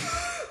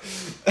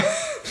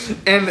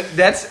 and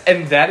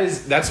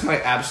that's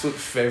my absolute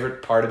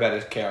favorite part about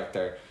his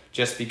character.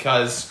 Just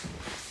because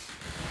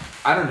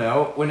I don't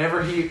know,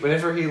 whenever he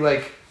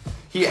like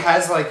he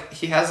has like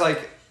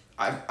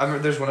I remember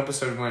there's one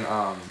episode when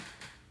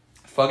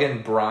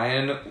fucking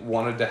Brian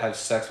wanted to have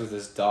sex with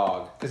his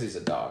dog because he's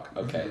a dog,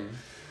 okay? Mm-hmm.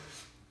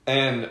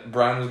 And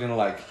Brian was gonna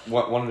like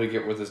wanted to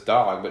get with his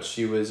dog, but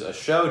she was a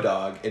show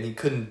dog, and he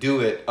couldn't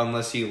do it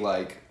unless he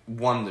like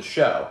won the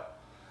show.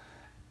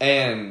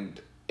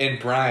 And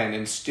Brian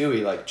and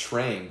Stewie like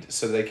trained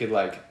so they could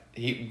like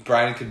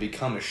Brian could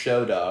become a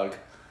show dog,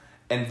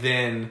 and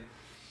then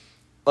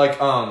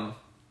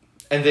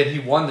he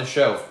won the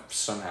show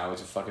somehow.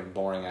 He's a fucking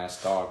boring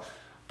ass dog,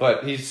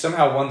 but he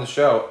somehow won the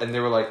show, and they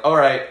were like, "All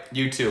right,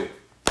 you two,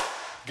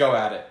 go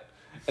at it."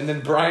 And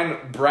then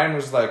Brian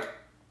was like,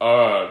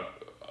 I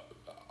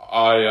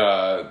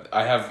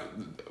have.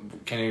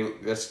 Can you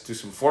let's do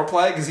some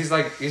foreplay? Because he's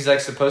like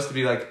supposed to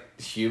be like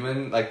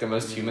human, like the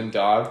most human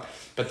dog,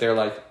 but they're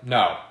like,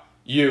 no,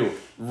 you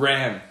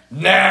ram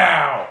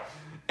now,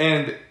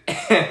 and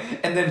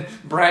then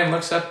Brian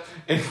looks up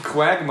and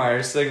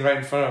Quagmire's sitting right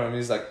in front of him.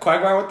 He's like,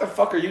 Quagmire, what the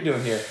fuck are you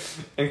doing here?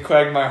 And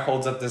Quagmire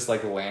holds up this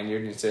like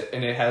lanyard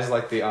and it has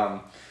like the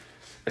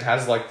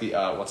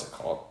what's it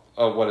called?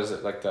 Oh, what is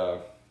it? Like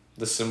the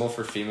symbol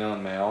for female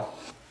and male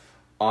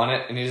on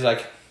it, and he's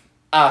like,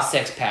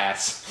 sex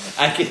pass.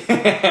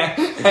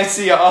 I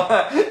see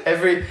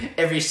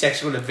every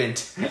sexual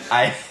event.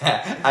 I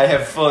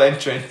have full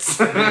entrance.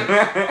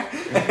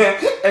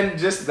 And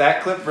just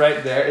that clip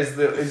right there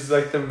is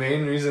like the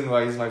main reason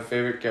why he's my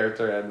favorite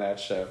character in that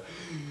show.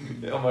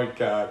 Oh my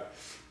god.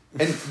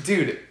 And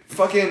dude,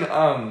 fucking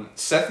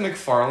Seth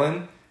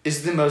MacFarlane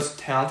is the most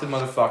talented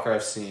motherfucker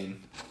I've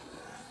seen.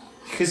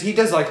 Cause he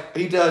does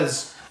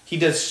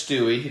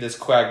Stewie, he does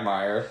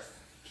Quagmire,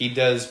 he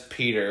does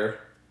Peter.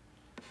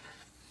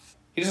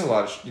 He does a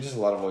lot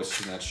of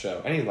voices in that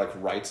show, and he like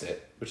writes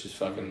it, which is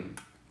fucking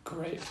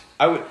great.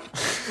 I would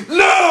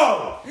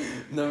no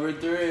Number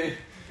 3.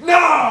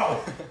 No.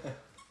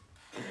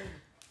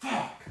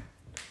 Fuck.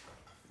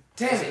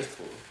 Damn it,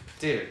 Cool.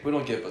 Dude. We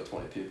don't get but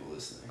 20 people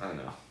listening. I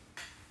know.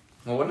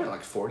 Well, wasn't it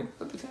like 40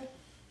 at the time?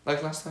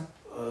 Like last time?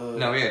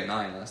 No, we had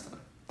 9 last time.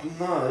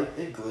 No,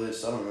 it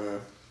glitched. I don't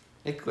know.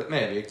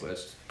 Maybe it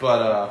glitched,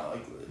 but I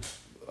glitched.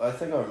 I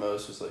think our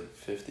most was like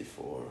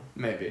 54.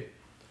 Maybe.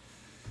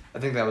 I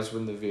think that was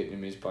when the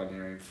Vietnamese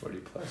pioneering 40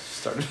 plus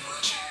started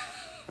watching.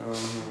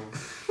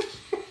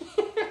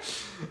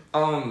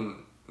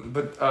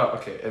 But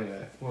okay.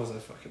 Anyway, what was I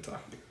fucking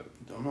talking about?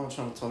 I'm not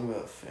trying to talk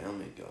about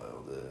Family Guy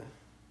all day.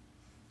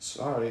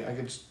 Sorry, I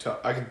could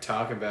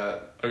talk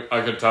about.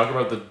 I could talk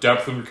about the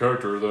depth and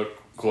character that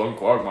Glenn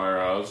Quagmire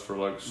has for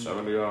like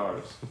 70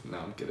 hours. No,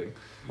 I'm kidding.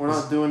 We're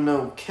not doing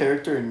no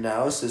character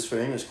analysis for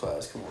English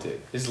class. Come on. Dude,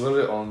 his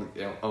literally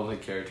only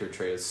character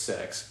trait is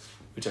sex,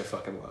 which I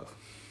fucking love.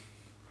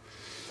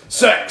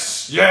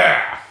 Sex,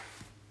 yeah.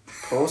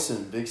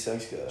 Colson, big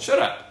sex guy. Shut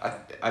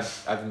up.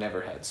 I've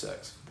never had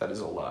sex. That is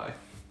a lie.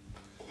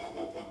 Okay,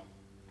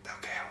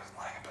 I was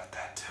lying about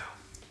that too.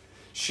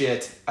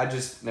 Shit.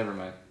 Never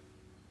mind.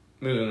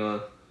 Moving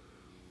on.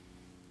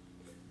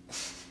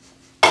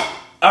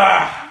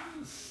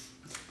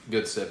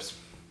 Good sips.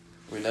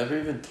 We never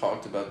even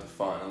talked about the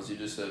finals. You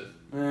just said,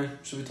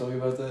 should we talk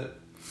about that?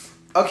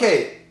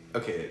 Okay,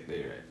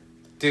 you're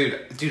right.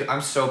 Dude,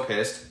 I'm so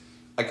pissed.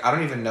 Like, I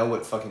don't even know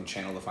what fucking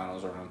channel the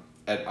finals are on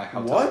at my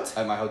hotel. What?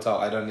 At my hotel,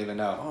 I don't even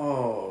know.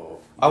 Oh.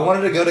 I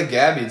wanted to go to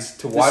Gabby's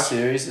to watch. This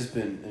series has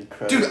been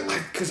incredible. Dude,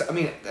 because,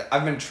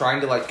 I've been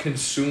trying to, like,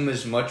 consume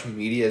as much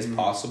media as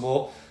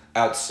possible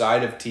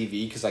outside of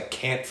TV because I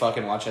can't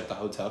fucking watch at the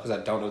hotel because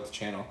I don't know the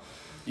channel.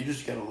 You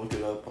just gotta look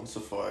it up on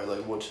Safari,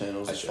 like, what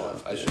channels I should,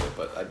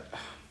 but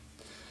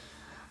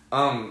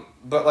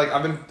but, like,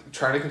 I've been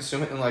trying to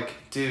consume it and, like,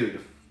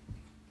 dude,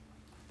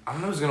 I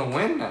don't know who's gonna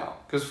win now.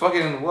 Because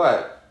fucking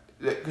what?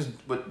 Because,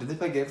 did they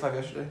play Game 5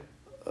 yesterday?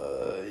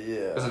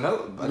 Yeah. Because I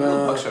know the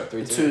Bucks are up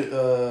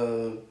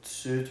 3-2.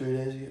 2-3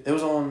 days ago. It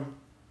was on...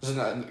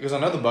 Because I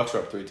know the Bucks are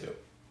up 3-2.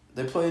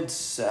 They played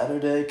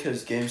Saturday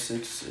because Game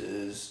 6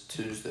 is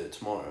Tuesday,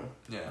 tomorrow.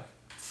 Yeah.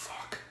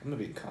 Fuck. I'm gonna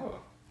be in Cabo.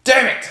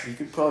 Damn it! You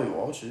could probably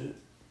watch it.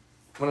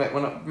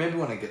 Maybe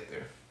when I get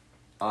there.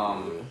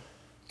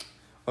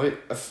 Wait,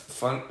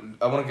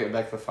 I want to get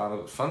back to the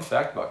final. Fun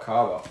fact about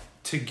Cabo.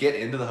 To get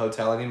into the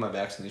hotel, I need my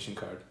vaccination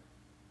card.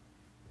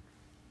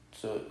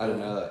 So I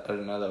didn't know that. I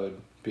didn't know that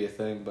would be a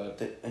thing, but...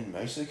 in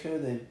Mexico,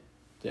 they...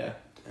 Yeah.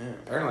 Damn.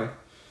 Apparently.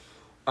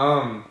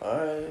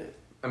 Alright.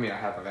 I mean, I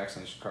have a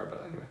vaccination card,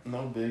 but anyway.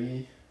 No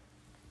biggie.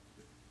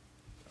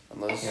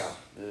 Unless... Yeah.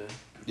 Yeah.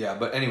 Yeah,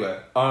 but anyway.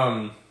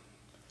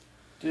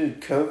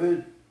 Dude,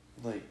 COVID,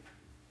 like...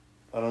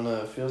 I don't know,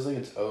 it feels like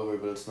it's over,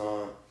 but it's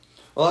not.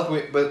 Well,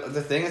 but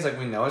the thing is, like,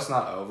 we know it's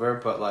not over,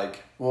 but,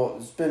 like... Well,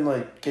 it's been,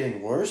 like,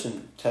 getting worse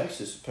in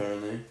Texas,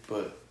 apparently,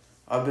 but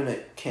I've been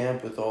at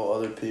camp with all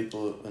other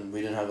people, and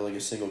we didn't have, like,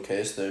 a single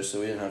case there,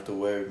 so we didn't have to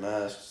wear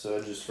masks, so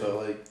I just felt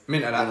like...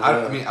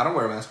 I don't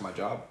wear a mask at my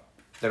job.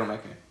 They don't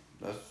make me.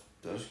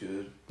 That's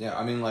good. Yeah,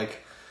 I mean, like...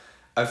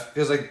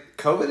 Because, like,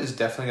 COVID is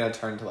definitely going to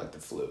turn to, like, the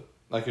flu.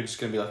 Like, it's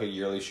just going to be, like, a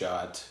yearly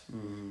shot.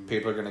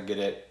 People are going to get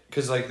it.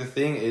 Because, like, the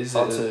thing is...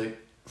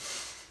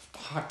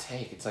 Hot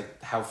take. It's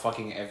like how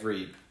fucking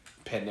every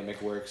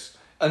pandemic works.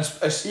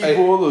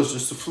 Ebola is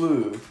just a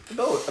flu.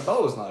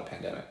 Ebola was not a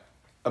pandemic.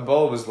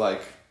 Ebola was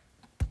like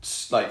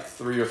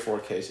 3 or 4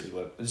 cases.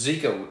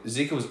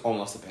 Zika was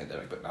almost a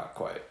pandemic, but not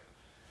quite.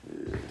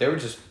 Yeah. They were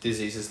just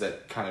diseases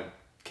that kind of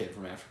came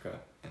from Africa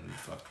and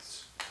fucked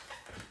us.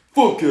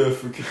 Fuck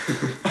Africa.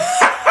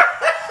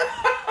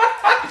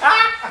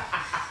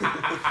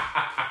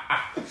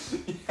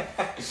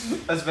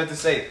 I was about to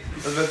say,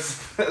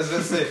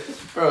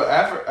 bro,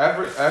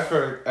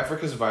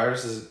 Africa's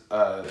viruses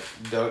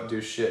don't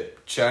do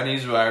shit.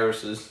 Chinese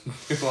viruses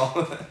do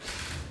all that.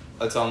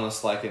 It's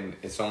almost like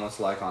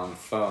on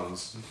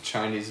phones.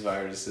 Chinese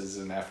viruses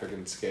and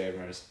African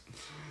scammers.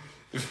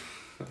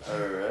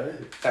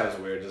 Alright. That was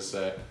weird to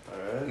say.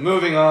 Alright.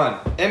 Moving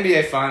on.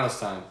 NBA Finals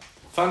time.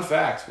 Fun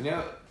fact.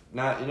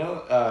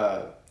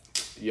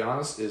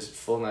 Giannis is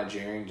full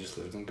Nigerian, just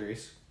lived in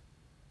Greece.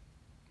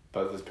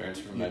 Both of his parents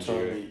are from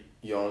Nigeria.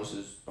 You told me Giannis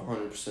is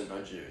 100%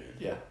 Nigerian.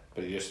 Yeah,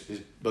 but his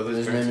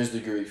name is the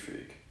Greek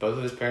Freak. Both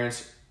of his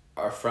parents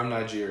are from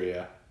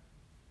Nigeria,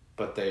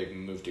 but they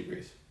moved to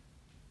Greece.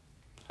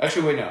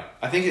 Actually, wait, no.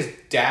 I think his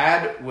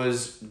dad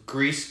was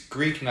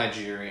Greek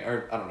Nigerian,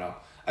 or I don't know.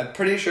 I'm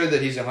pretty sure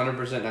that he's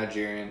 100%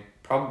 Nigerian.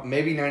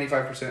 Maybe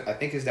 95%. I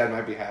think his dad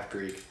might be half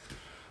Greek,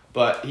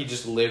 but he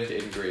just lived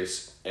in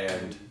Greece,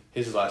 and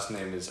his last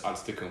name is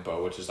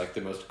Antetokounmpo, which is like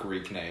the most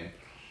Greek name.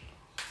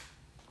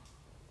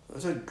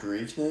 That's a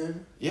Greek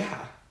name?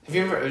 Yeah. Have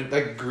you ever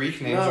like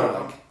Greek names are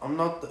like? I'm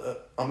not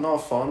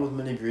fond with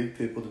many Greek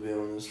people, to be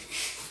honest.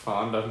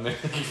 Fond of me.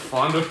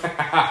 Fond of.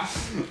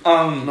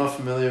 I'm not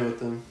familiar with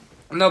them.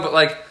 No, but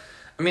like,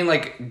 I mean,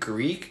 like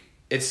Greek.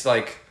 It's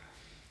like,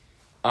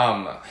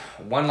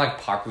 one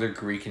like popular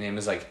Greek name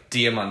is like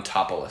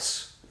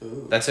Diamantopoulos.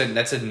 Ooh. That's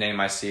a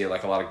name I see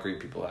like a lot of Greek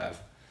people have.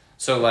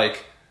 So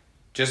like,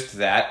 just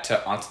that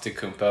to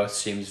Antetokounmpo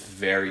seems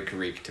very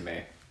Greek to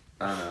me.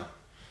 I don't know.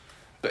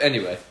 But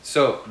anyway,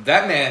 so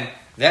that man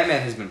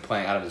has been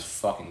playing out of his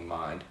fucking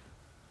mind.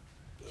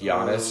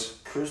 Giannis.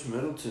 Chris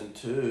Middleton,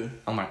 too.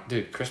 Oh my,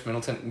 dude, Chris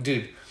Middleton.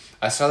 Dude,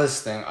 I saw this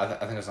thing, I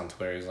think it was on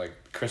Twitter. He's like,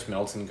 Chris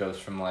Middleton goes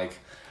from like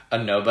a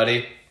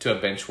nobody to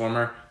a bench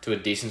warmer to a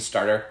decent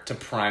starter to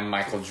prime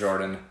Michael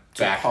Jordan.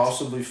 To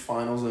possibly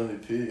finals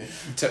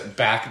MVP. To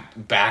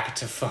back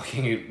to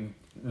fucking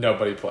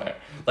nobody player.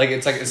 Like,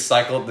 it's like the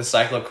cycle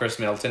of Chris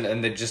Middleton,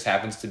 and it just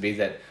happens to be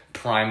that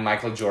prime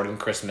Michael Jordan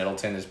Chris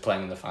Middleton is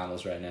playing in the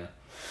finals right now.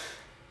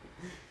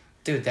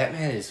 Dude, that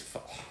man is...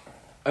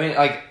 I mean,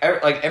 like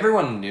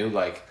everyone knew,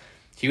 like,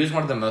 he was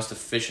one of the most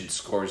efficient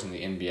scorers in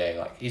the NBA.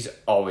 Like, he's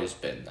always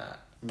been that.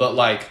 But,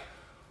 like,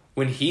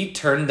 when he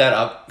turned that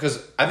up...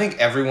 Because I think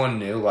everyone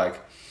knew, like,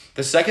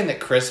 the second that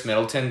Chris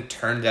Middleton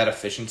turned that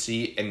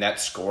efficiency and that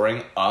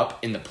scoring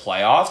up in the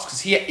playoffs...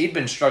 Because he'd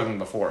been struggling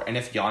before. And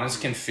if Giannis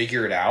can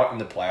figure it out in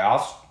the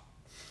playoffs...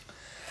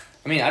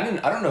 I mean,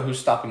 I don't know who's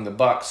stopping the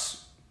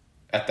Bucks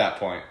at that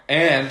point.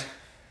 And...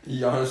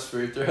 Giannis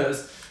free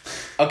throws.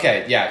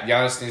 Okay, yeah,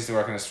 Giannis needs to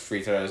work on his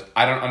free throws.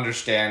 I don't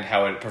understand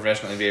how a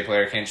professional NBA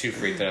player can't shoot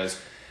free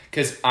throws.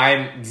 Because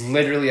I'm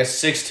literally a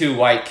 6'2"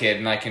 white kid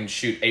and I can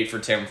shoot 8 for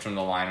 10 from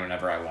the line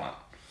whenever I want.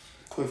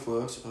 Quick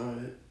flex,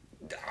 alright.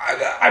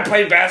 I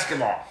played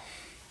basketball.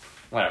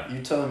 Whatever.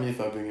 You telling me if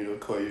I bring you to a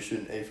court, you're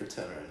shooting 8 for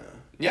 10 right now?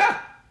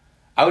 Yeah.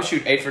 I would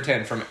shoot 8 for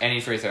 10 from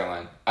any free throw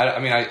line. I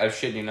mean, I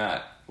shit you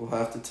not. We'll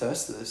have to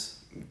test this.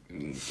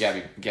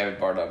 Gabby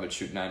Bardov would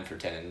shoot 9 for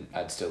 10 and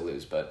I'd still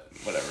lose, but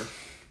whatever.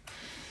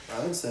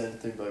 I didn't say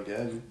anything about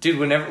Gabby. Dude,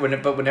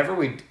 whenever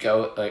we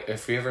go, like,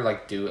 if we ever,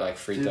 like, do, like,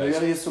 free throws... Dude, we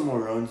gotta get some more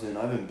runs in.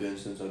 I haven't been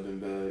since I've been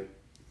back.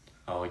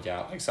 Oh,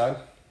 yeah, Lakeside?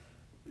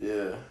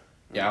 Yeah.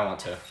 Yeah, I want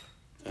to.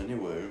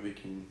 Anywhere we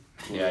can...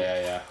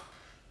 Yeah.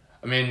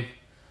 I mean,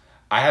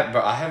 I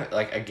haven't,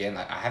 like, again,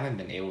 I haven't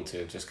been able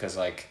to, just because,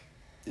 like...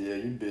 Yeah,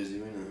 you're busy,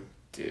 we know.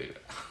 Dude,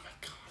 oh my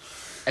god.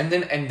 And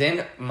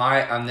then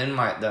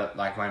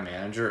my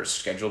manager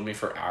scheduled me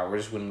for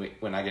hours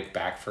when I get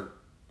back from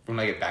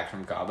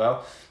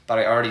Cabo, but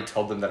I already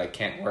told them that I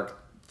can't work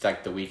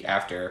like the week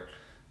after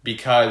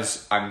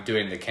because I'm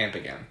doing the camp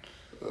again.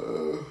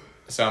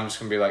 So I'm just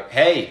gonna be like,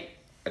 hey,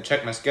 I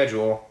checked my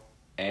schedule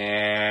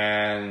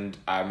and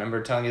I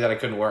remember telling you that I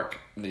couldn't work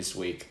this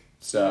week.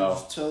 So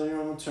just tell her you're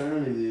on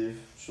maternity leave.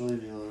 She'll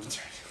leave you alone.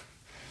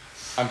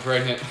 I'm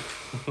pregnant.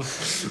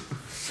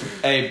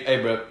 hey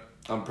bro,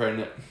 I'm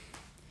pregnant.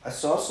 I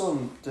saw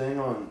something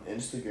on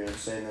Instagram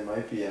saying they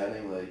might be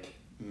adding like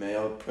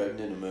male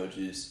pregnant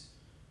emojis.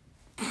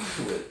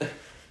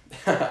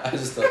 I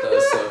just thought that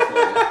was so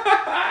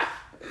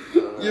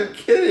funny. You're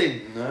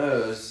kidding.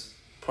 No, it's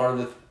part of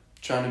the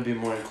trying to be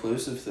more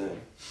inclusive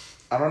thing.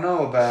 I don't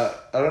know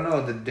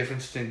the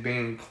difference between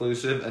being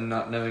inclusive and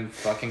not knowing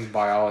fucking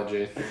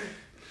biology.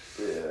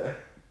 Yeah.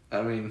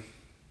 I mean,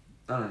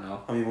 I don't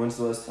know. I mean, when's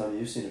the last time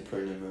you've seen a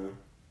pregnant man?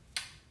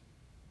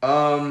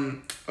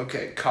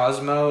 Okay,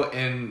 Cosmo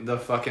in the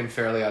fucking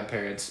Fairly Odd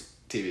Parents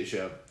TV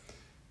show.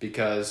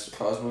 Because...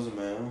 Cosmo's a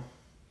male?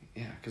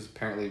 Yeah, because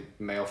apparently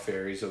male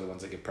fairies are the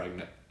ones that get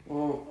pregnant.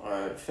 Well,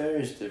 alright,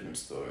 fairy's a different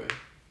story.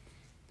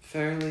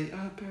 Fairly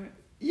Odd Parents?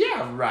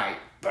 Yeah, right.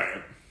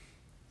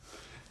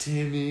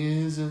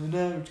 Timmy is an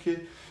average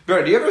kid.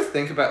 Bro, do you ever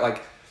think about,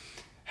 like,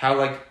 how,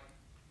 like,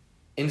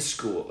 in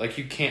school, like,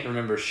 you can't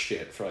remember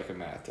shit for, like, a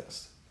math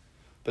test.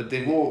 But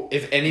then, well,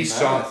 if any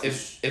song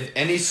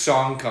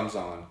comes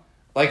on,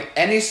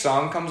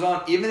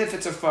 even if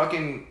it's a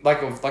fucking,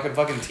 like a fucking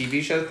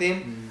TV show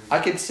theme, I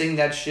could sing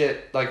that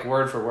shit, like,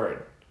 word for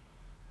word.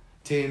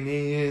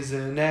 Timmy is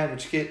an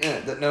average kid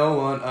that no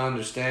one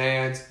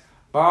understands.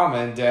 Mom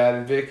and Dad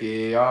and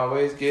Vicky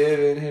always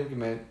giving him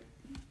command.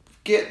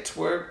 Get to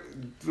work,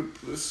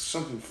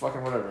 something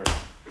fucking whatever.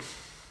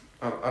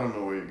 I don't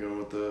know where you're going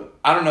with that.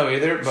 I don't know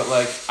either, but,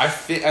 like, I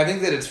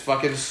think that it's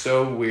fucking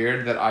so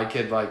weird that I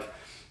could, like,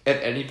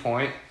 at any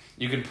point,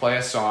 you could play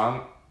a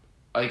song,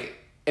 like,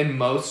 in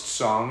most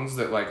songs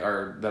that, like,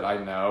 that I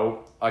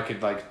know, I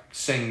could, like,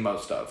 sing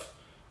most of.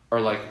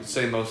 Or, like,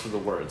 say most of the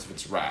words if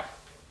it's rap.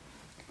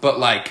 But,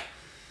 like,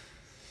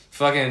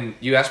 fucking,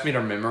 you asked me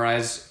to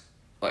memorize,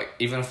 like,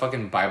 even a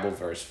fucking Bible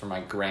verse for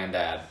my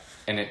granddad,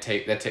 and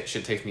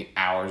shit takes me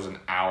hours and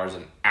hours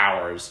and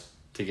hours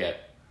to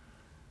get.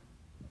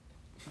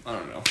 I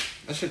don't know.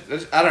 I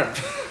don't...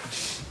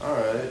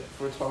 Alright, if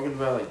we're talking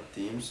about, like,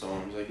 theme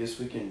songs, I guess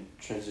we can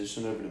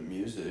transition over to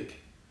music.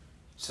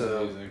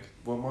 So,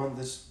 what month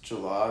is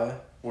July?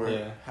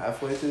 We're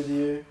halfway through the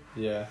year?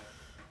 Yeah.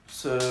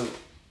 So,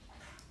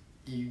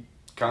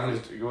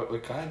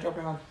 Kanye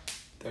dropping on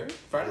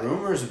Friday?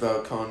 Rumors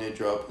about Kanye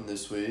dropping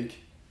this week.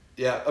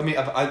 Yeah, I mean,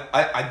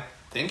 I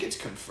think it's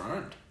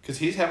confirmed. Because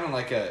he's having,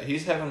 like,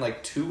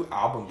 2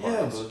 album parties.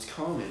 Yeah, but it's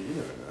Kanye, you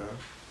never know.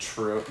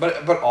 True.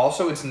 But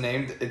also it's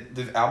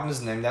the album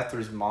is named after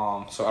his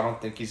mom, so I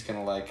don't think he's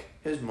gonna, like...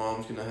 His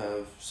mom's gonna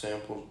have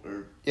samples,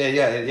 or... Yeah,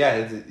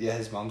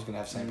 his mom's gonna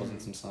have samples in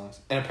some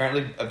songs. And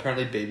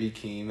apparently Baby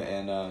Keem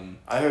and,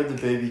 I heard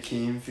the Baby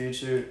Keem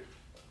feature.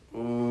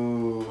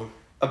 Ooh.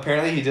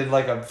 Apparently he did,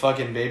 like, a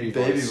fucking baby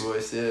voice. Baby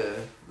voice, yeah.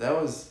 That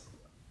was...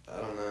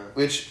 I don't know.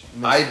 Which,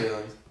 Mixed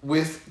feelings.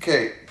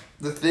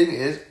 The thing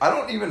is, I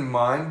don't even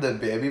mind the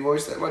baby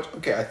voice that much.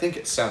 Okay, I think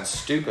it sounds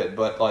stupid,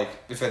 but, like,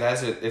 if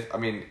that's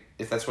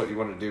what you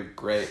want to do,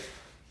 great.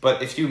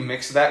 But if you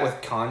mix that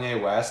with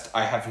Kanye West,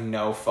 I have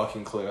no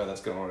fucking clue how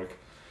that's gonna work.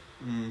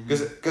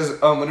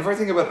 Because whenever I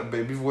think about a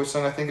baby voice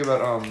song, I think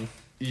about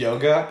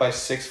Yoga by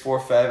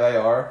 645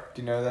 AR.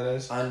 Do you know who that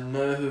is? I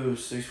know who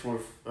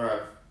 645...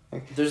 Alright.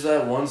 There's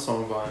that one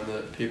song by him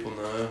that people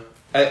know.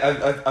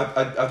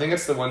 I think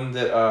it's the one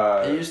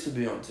that. It used to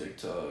be on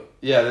TikTok.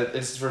 Yeah,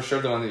 it's for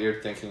sure the one that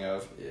you're thinking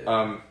of.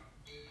 Yeah.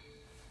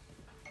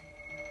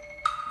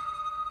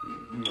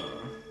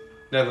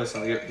 No,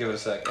 listen, give it a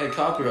sec. Hey,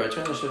 copyright,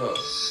 turn that shit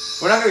off.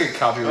 We're not gonna get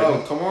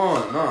copyrighted. Oh, come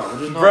on. No, we're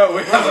just not. Bro,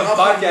 we have a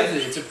podcast.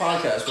 It's a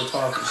podcast. We're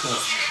talking. Come on.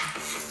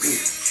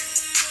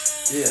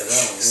 Yeah,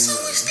 that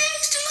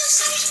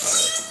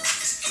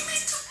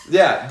one.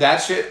 Yeah, that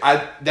shit.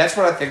 That's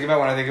what I think about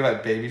when I think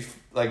about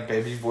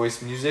baby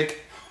voice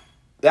music.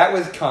 That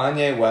with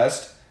Kanye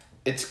West,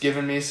 it's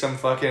giving me some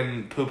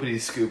fucking poopity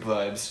scoop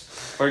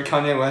vibes. Where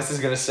Kanye West is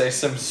gonna say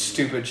some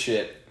stupid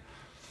shit.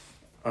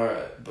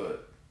 Alright,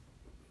 but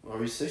are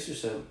we 6 or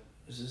 7?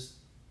 Is this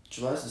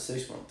July's the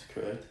 6th month,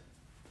 correct?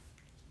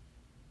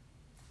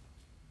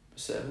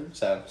 7?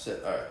 7.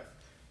 Alright.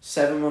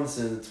 7 months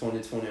into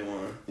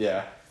 2021.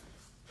 Yeah.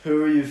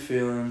 Who are you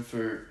feeling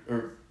for,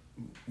 or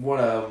what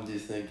album do you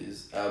think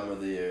is album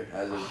of the year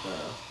as of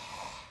now?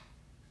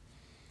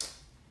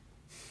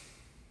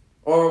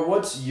 Or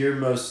what's your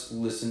most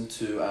listened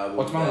to album?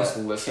 What's my most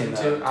listened came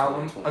out to in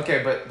album? 2020?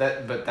 Okay,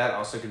 but that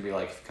also can be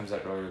like if it comes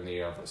out earlier in the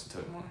year, I've listened to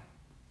it more.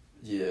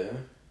 Yeah.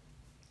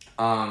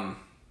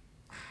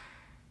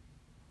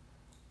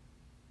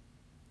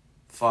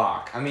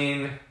 Fuck. I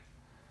mean,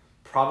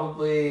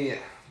 probably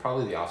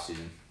the off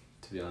season.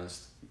 To be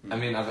honest, Mm-hmm.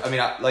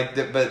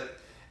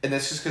 and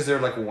that's just because there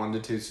are like one or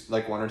two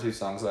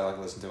songs that I like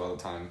listen to all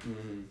the time.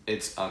 Mm-hmm.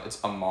 It's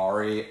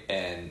Amari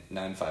and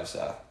 9-5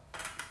 South,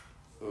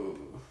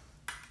 Ooh.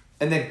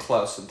 and then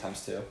Close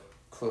sometimes too.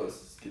 Close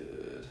is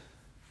good.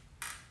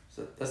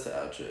 So that's the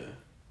outro.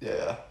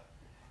 Yeah.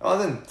 Well,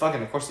 then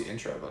fucking of course the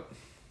intro, but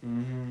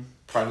Mm-hmm.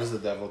 Prime is the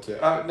Devil too.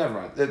 Never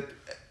mind. Yeah,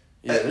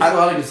 there's a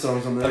lot of good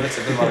songs on there. There's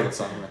a lot of good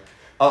songs on there.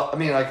 I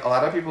mean, like a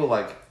lot of people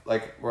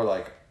were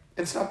like,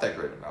 it's not that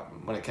great of an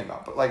album when it came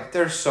out, but like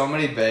there's so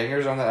many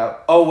bangers on that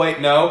album. Oh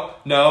wait, no,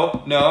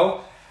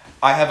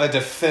 I have a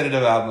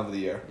definitive album of the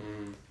year.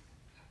 Mm.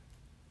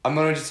 I'm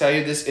going to tell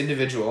you this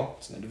individual.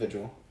 It's an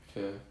individual.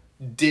 Okay.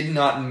 Did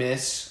not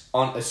miss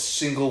on a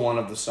single one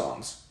of the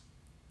songs.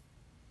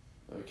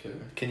 Okay.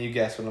 Can you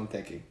guess what I'm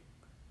thinking?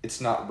 It's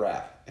not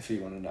rap. If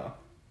you want to know.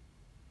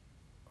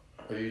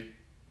 Are you?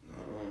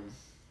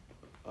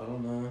 I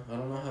don't know. I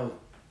don't know how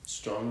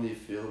strongly you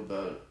feel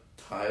about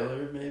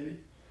Tyler. Maybe.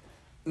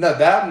 No,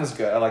 that album was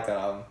good. I like that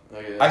album.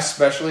 Okay. I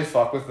especially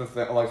fuck with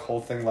the whole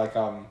thing like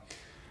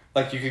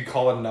you could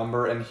call a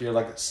number and hear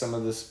like some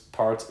of this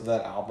parts of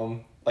that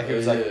album. Like it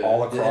was like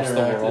all across the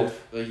world.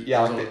 Like,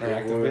 Yeah, like the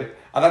interactive bit.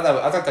 I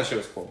thought that shit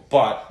was cool.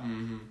 But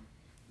Mm-hmm.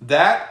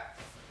 that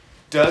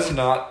does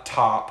not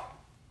top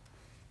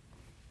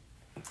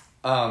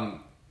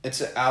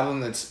it's an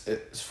album it's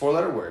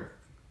 4-letter word.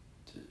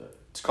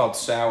 It's called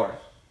Sour.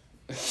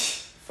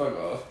 Fuck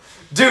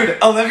off. Dude,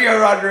 Olivia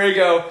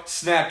Rodrigo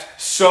snapped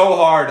so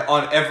hard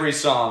on every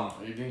song.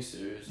 Are you being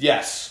serious?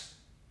 Yes.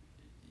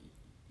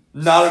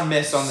 Not a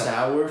miss on that.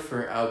 Sour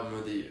for album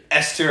of the year.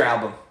 S tier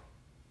album.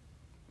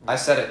 I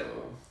said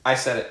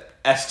it.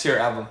 S tier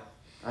album.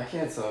 I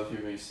can't tell if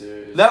you're being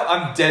serious. No,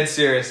 I'm dead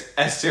serious.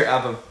 S tier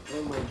album.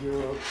 Oh my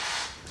god.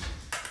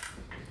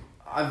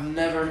 I've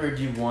never heard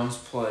you once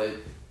play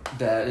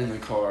that in the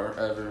car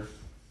ever.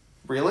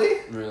 Really?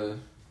 Really?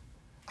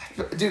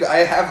 Dude,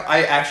 I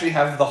actually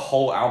have the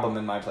whole album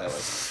in my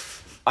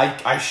playlist.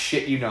 I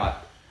shit you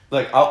not.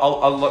 Like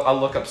I'll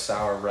look up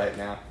Sour right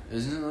now.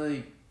 Isn't it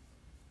like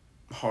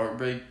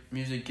heartbreak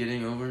music,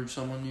 getting over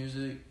someone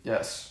music?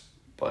 Yes,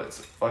 but it's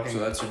fucking. So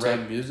that's your great. type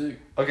of music?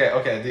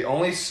 Okay. The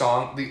only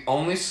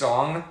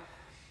song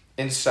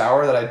in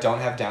Sour that I don't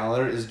have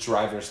downloaded is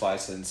Driver's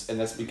License, and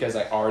that's because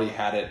I already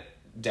had it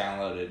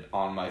downloaded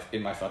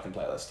in my fucking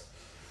playlist.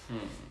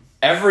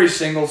 Every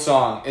single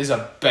song is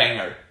a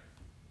banger.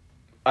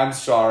 I'm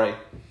sorry.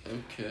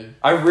 Okay.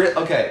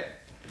 Okay.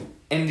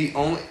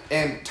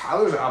 And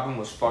Tyler's album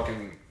was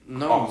fucking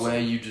No awesome.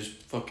 way you just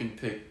fucking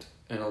picked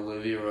an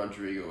Olivia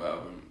Rodrigo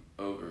album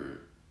over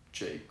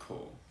J.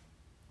 Cole.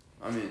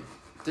 I mean,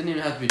 didn't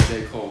even have to be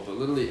J. Cole, but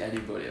literally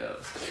anybody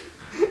else.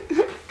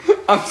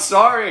 I'm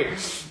sorry.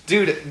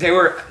 Dude, they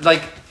were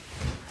like,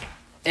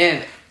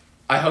 and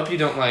I hope you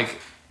don't like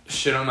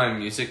shit on my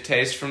music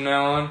taste from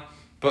now on,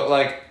 but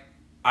like,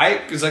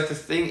 cause like the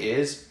thing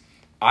is,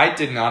 I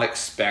did not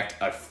expect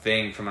a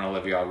thing from an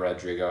Olivia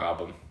Rodrigo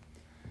album.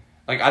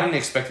 Like, I didn't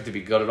expect it to be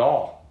good at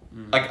all.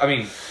 Like, I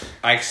mean,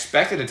 I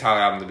expected a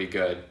Tyler album to be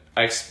good.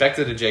 I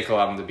expected a J. Cole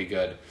album to be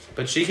good.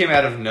 But she came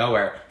out of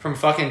nowhere from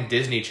fucking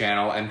Disney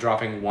Channel and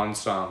dropping one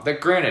song that,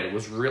 granted,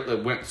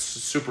 went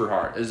super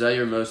hard. Is that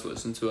your most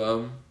listened to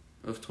album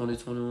of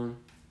 2021?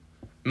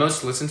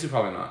 Most listened to,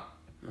 probably not.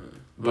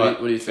 What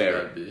do you think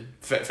favorite. that'd be?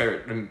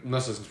 Favorite.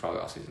 Most listened to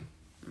probably all season.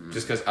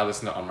 Just because I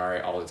listen to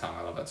Amari all the time.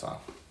 I love that song.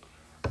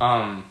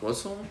 What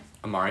song?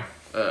 Amari.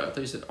 I thought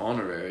you said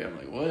honorary. I'm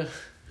like, what?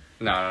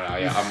 No.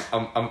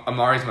 Yeah,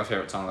 Amari's my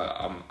favorite song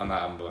on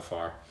that album by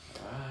far.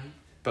 Alright.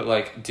 But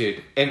like,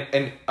 dude,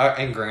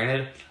 and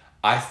granted,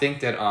 I think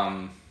that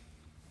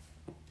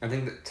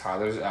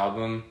Tyler's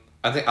album.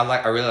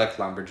 I really like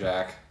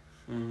Lumberjack.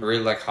 Mm-hmm. I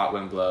really like Hot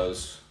Wind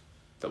Blows.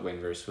 the Wayne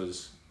verse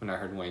was. When I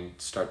heard Wayne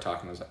start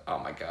talking, I was like, oh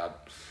my god.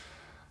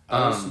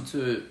 I listened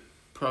to it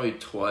probably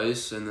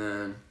twice, and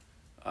then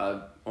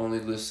I only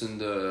listened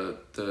to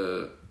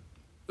the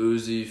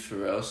Uzi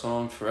Pharrell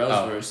song.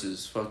 Pharrell's verse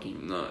is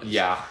fucking nuts.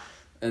 Yeah.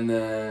 And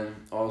then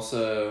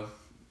also,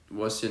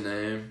 What's Your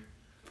Name?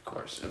 Of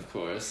course. Of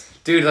course.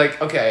 Dude,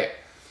 like, okay,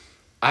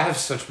 I have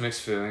such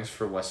mixed feelings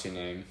for What's Your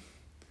Name.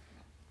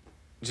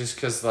 Just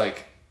because,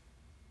 like,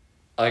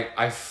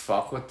 I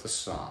fuck with the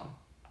song,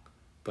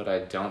 but I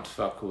don't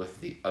fuck with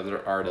the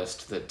other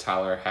artist that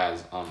Tyler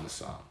has on the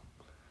song.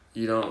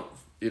 You don't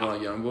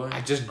like YoungBoy?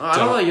 I just I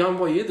don't like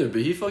YoungBoy either,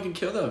 but he fucking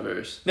killed that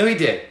verse. No, he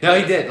did. No,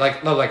 he did.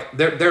 Like, no, like,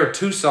 there are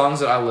 2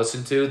 songs that I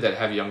listen to that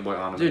have YoungBoy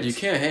on them. Dude, you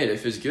can't hate it.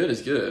 If it's good,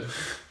 it's good.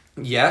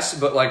 Yes,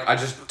 but, like, I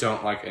just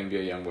don't like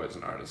NBA YoungBoy as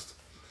an artist.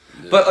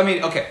 Yeah. But, I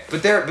mean, okay,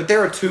 but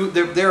there are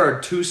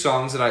 2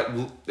 songs that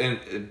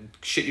and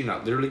shit you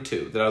not, literally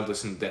 2 that I've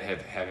listened that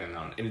have him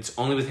on. And it's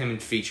only with him in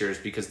features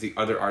because the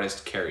other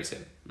artist carries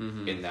him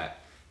in that.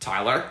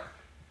 Tyler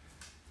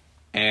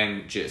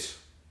and Jizz.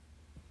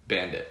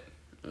 Bandit.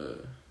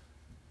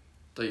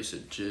 Thought you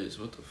said Jizz.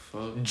 What the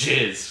fuck?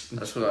 Jizz.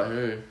 That's what I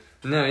heard.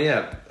 No,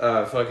 yeah.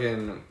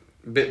 Fucking...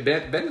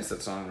 Bandit's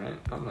that song, right?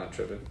 I'm not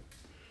tripping.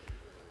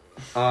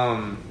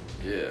 Yeah.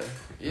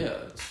 Yeah,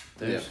 it's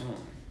their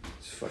song.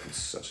 It's fucking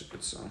such a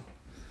good song.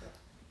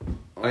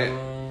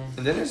 And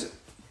then there's...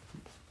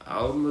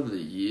 Album of the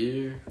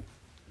year?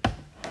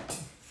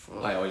 Fuck.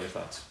 What are your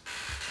thoughts?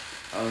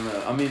 I don't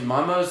know. I mean,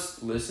 my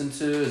most listened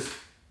to is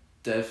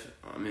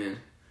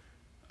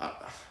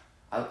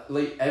I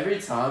like every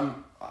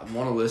time I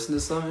want to listen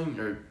to something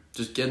or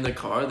just get in the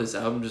car, this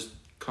album just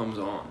comes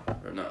on.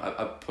 Or no,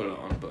 I put it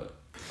on, but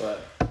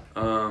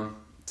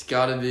it's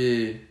gotta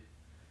be.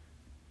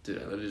 Dude,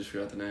 I literally just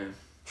forgot the name.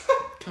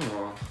 Come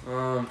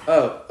on.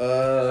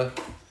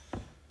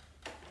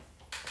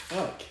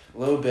 Fuck.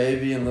 Lil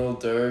Baby and Lil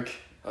Durk.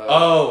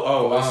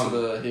 Voice of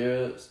the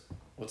Heroes.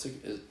 What's it?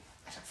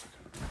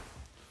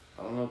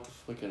 I don't know what the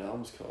fucking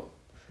album's called.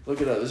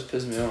 Look it up. This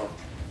pissed me off.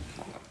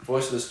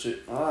 Voice of the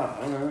Street. I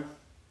don't know.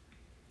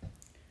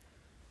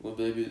 Lil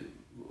Baby.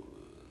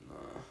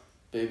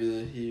 Baby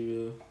the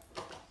Hero.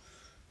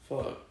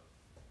 Fuck.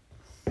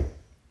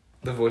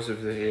 The Voice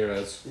of the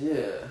Heroes.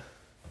 Yeah.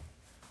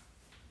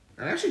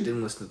 I actually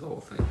didn't listen to the whole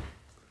thing.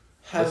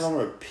 Had it on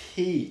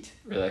repeat.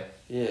 Really?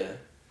 Yeah.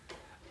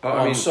 Oh,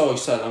 I'm so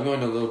excited. I'm going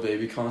to a Lil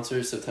Baby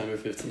concert September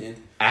 15th.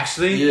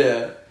 Actually?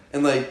 Yeah.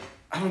 And like,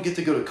 I don't get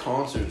to go to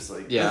concerts.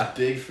 Like, that's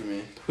big for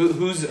me.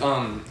 Who's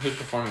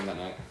performing that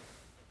night?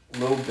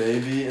 Lil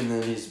Baby, and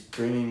then he's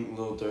bringing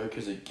Lil Durk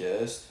as a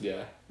guest.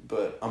 Yeah.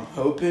 But I'm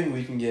hoping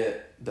we can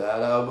get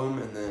that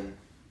album and then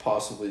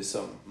possibly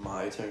some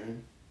My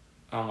Turn.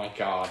 Oh my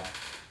god.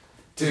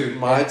 Dude.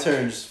 My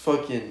Turn just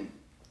fucking...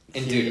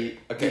 And he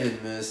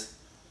didn't miss.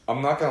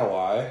 I'm not gonna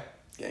lie.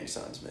 Gang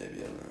Signs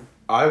maybe, I don't know.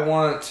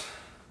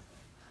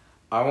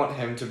 I want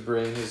him to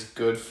bring his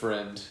good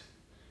friend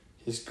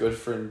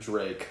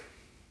Drake,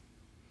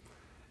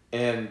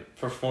 and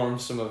perform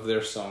some of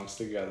their songs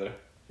together.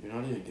 You're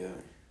not even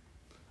going.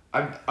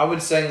 I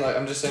would say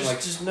like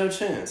just no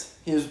chance.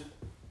 He has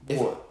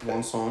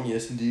one song,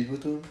 Yes Indeed,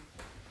 with him.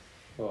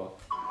 Oh.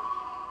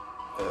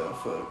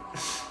 Fuck.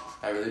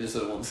 I really just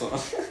said one song.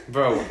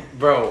 Bro,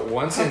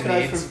 Once It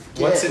Needs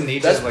That's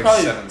is like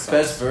probably 7 songs.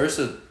 Best verse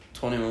of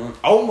 21.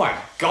 Oh my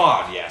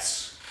god,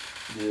 yes.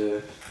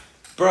 Yeah.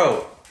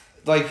 Bro,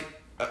 like,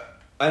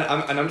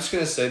 I'm just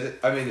gonna say that,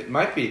 I mean, it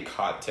might be a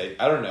hot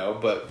take, I don't know,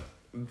 but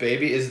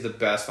Baby is the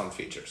best on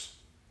features.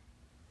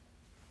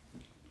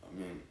 I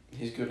mean,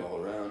 he's good all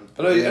around.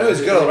 I know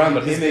he's good all around,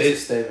 but he makes a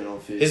statement on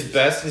features.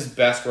 His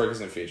best work is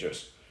in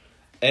features.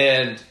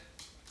 And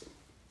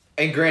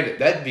granted,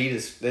 that beat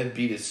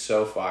is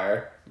so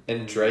fire,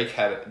 and Drake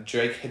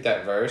hit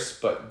that verse,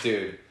 but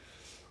dude,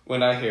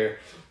 when I hear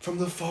from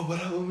the fall,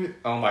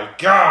 oh my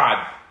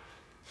god,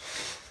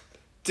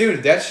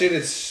 dude, that shit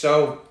is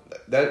so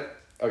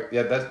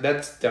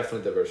that's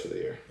definitely the verse of the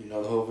year. You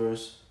know the whole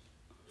verse?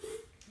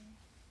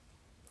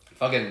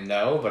 Fucking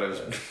no, but it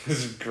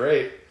was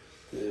great.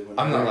 Dude, when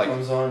I'm not like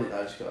comes on,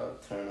 I just gotta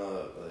turn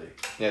up like.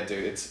 Yeah,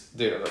 dude,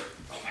 I'm like,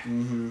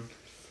 oh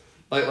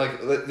my.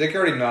 Like they're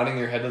already nodding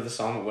your head to the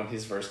song, but when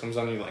his verse comes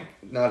on, you like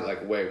nod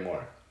like way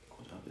more.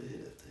 I'm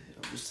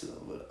just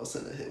still, but I'll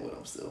send a hit when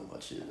I'm still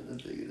watching it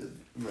and bigger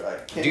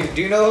right. Do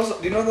you know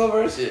the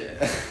verse?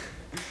 Yeah.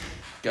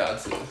 Got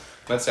to.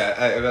 Let's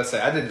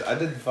say I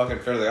did fucking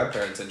Fairly Odd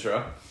Parents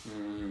intro.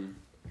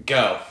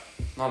 Go.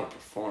 Not a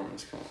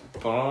performance, come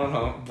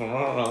on.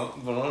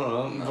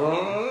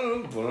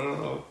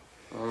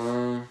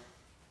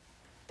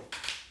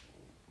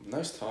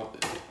 Nice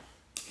topic.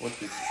 What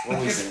we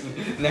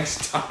thinking?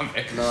 Next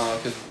topic. No,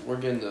 because we're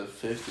getting to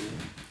 50.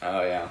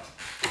 Oh, yeah.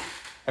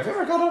 Have you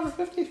ever gone over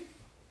 50?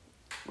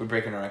 We're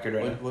breaking a record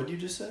right now. What did you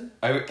just say?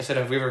 I said,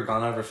 have we ever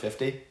gone over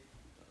 50?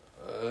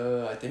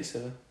 I think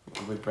so.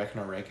 We're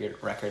breaking a record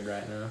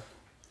right now.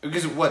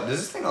 Because what? Does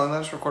this thing only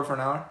let us record for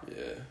an hour?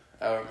 Yeah.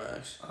 Hour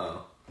max.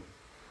 Oh.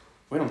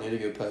 We don't need to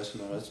go past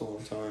an hour. That's a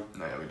long time.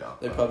 No, yeah, we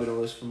don't. They probably don't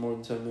listen for more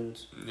than 10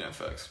 minutes. Yeah,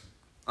 facts.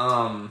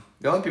 The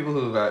only people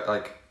who got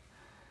like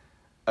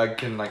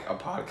can like a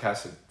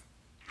podcast.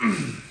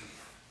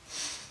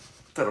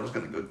 Thought I was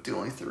gonna go do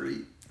only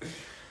 3.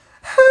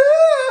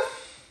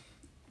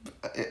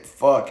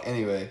 Fuck.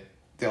 Anyway,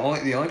 the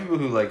only people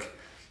who like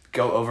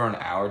go over an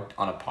hour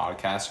on a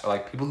podcast are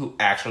like people who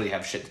actually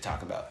have shit to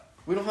talk about.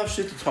 We don't have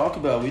shit to talk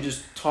about. We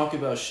just talk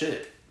about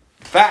shit.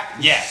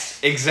 Fact. Yes.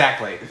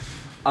 Exactly.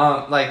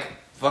 Like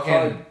fucking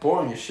Probably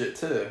boring as shit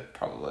too.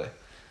 Probably,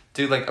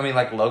 dude. Like I mean,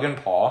 like Logan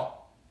Paul.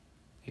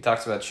 He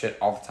talks about shit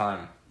all the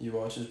time. You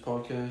watch his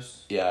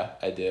podcast? Yeah,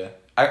 I do.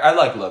 I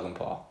like Logan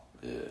Paul.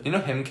 Yeah. You know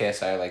him and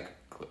KSI are like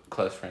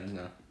close friends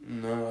now.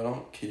 No, I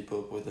don't keep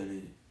up with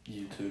any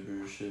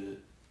YouTuber shit.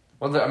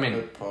 Well, I mean,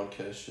 like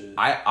podcast shit.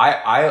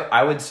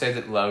 I would say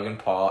that Logan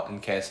Paul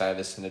and KSI have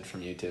descended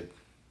from YouTube.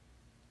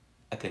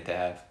 I think they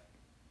have.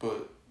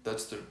 But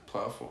that's their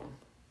platform.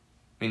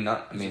 I mean,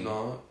 not. I Is mean, it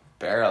not?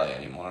 barely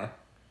anymore.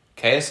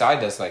 KSI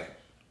does like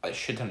a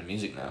shit ton of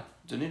music now.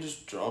 Didn't he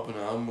just drop an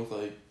album with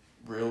like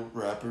real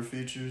rapper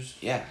features?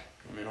 Yeah.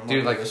 I mean, I'm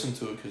Dude, not like, gonna listen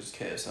to it because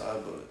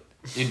KSI, but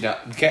You know,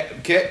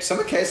 some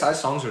of KSI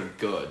songs are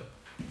good.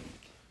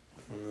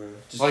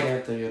 just Like-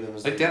 can't think of them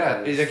as Like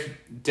that,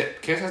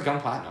 KSI's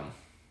gone platinum.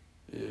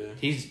 Yeah.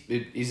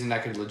 He's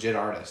like a legit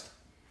artist.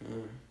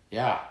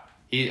 Yeah.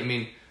 Yeah. I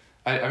mean,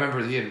 I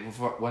remember he had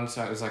one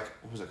song. It was like,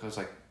 what was it? It was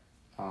like,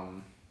 I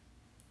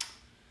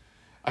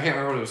can't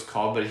remember what it was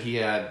called, but he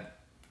had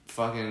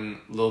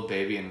fucking Lil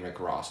Baby and Rick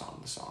Ross on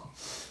the song.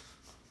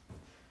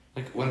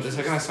 Like when the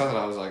second I saw that,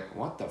 I was like,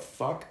 what the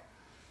fuck?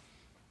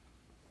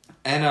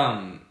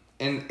 And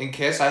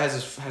KSI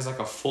has like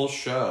a full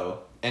show,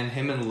 and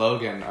him and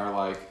Logan are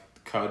like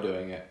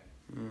co-doing it,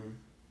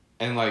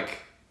 and like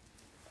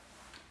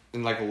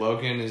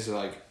Logan is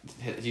like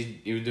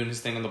he was doing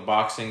his thing on the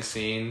boxing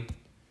scene,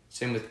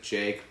 same with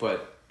Jake,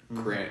 but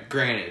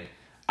granted,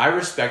 I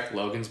respect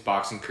Logan's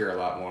boxing career a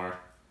lot more,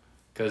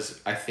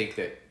 because I think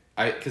that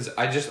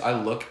I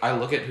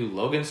look at who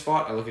Logan's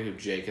fought, I look at who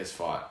Jake has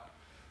fought.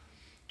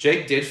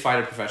 Jake did fight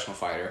a professional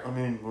fighter. I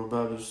mean, we're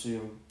about to see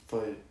him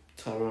fight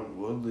Tyron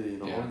Woodley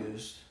in Yeah.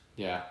 August.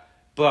 Yeah,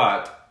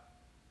 but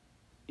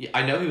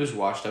I know he was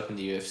washed up in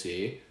the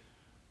UFC,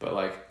 but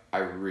like I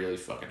really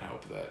fucking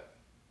hope that,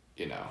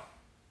 you know,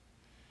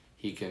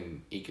 he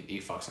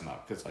fucks him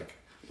up, because like,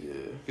 Yeah.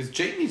 because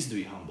Jake needs to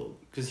be humbled,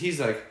 because he's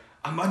like,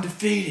 I'm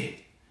undefeated,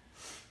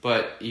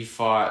 but he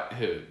fought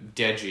who?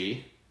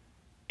 Deji,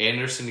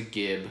 Anderson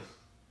Gibb,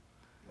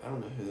 I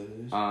don't know who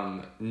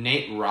that is.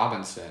 Nate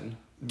Robinson,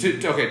 two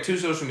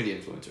social media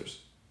influencers,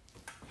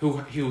 who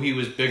he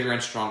was bigger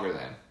and stronger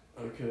than.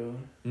 Okay.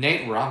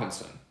 Nate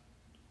Robinson,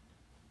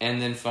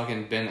 and then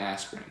fucking Ben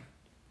Askren,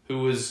 who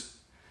was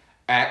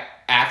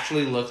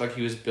actually looked like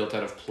he was built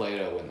out of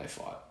Play-Doh when they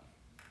fought,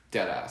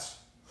 deadass.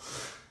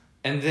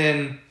 And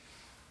then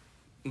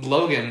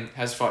Logan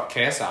has fought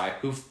KSI,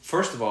 who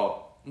first of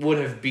all would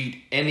have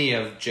beat any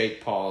of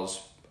Jake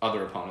Paul's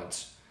other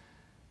opponents,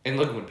 and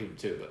Logan would beat him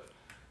too.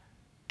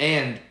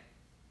 I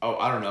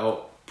don't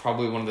know,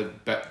 probably one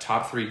of the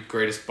top 3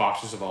 greatest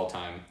boxers of all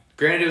time.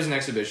 Granted, it was an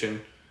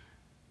exhibition,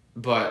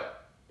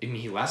 but I mean,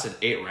 he lasted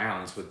 8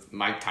 rounds with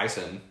Mike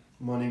Tyson.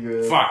 Money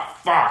grab.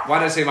 Fuck. Why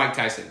did I say Mike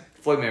Tyson?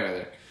 Floyd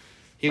Mayweather.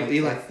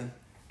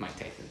 Mike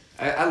Tyson.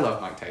 I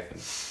love Mike Tyson.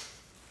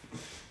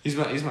 He's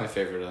my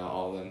favorite of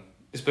all of them.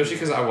 Especially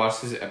because I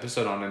watched his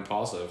episode on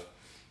Impulsive.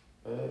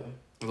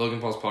 Logan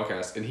Paul's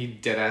podcast, and he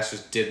deadass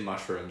just did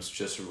mushrooms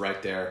just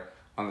right there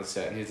on the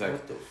set. And he's like,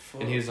 What the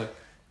fuck? and he was like,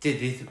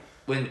 dude,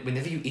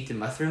 whenever you eat the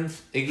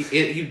mushrooms, he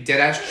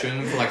deadass chewing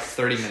them for like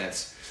 30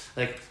 minutes.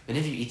 Like,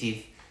 whenever you eat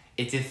these,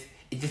 it just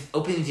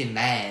opens your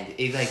mind.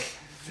 It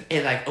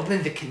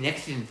opens the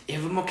connections. You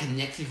have more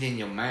connections in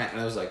your mind.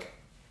 And I was like,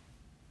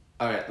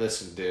 all right,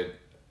 listen, dude.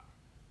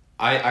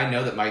 I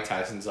know that Mike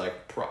Tyson's like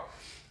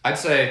I'd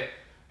say,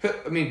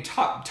 I mean,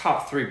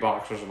 top 3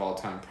 boxers of all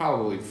time,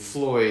 probably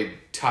Floyd,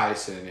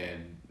 Tyson,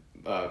 and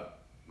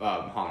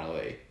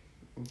Hanley.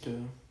 Okay.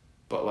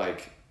 But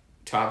like,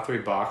 top 3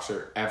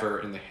 boxer ever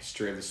in the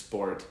history of the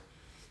sport.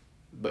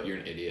 But you're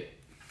an idiot.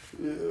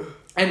 Yeah.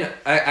 And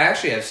I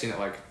actually have seen it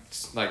like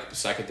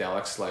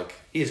psychedelics. Like,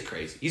 he is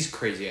crazy. He's a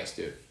crazy ass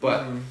dude.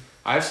 But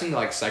I've seen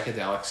like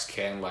psychedelics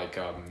can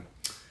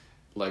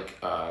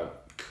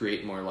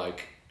create more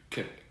like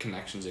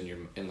connections in your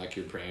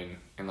brain,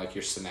 and like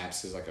your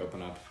synapses like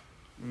open up.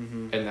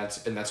 And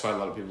that's why a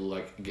lot of people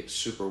like get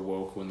super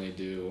woke when they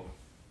do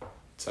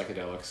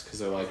psychedelics, because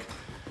they're like,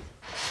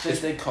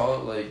 They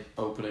call it like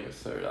opening a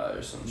third eye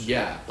or something.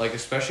 yeah, like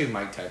especially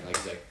Mike Tyson, like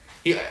he's like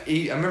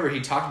he I remember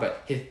he talked about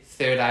his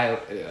third eye.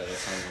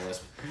 That's not even a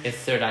lisp. His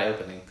third eye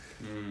opening.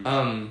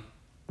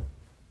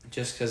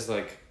 Just because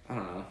like, I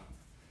don't know,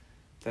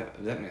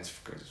 that man's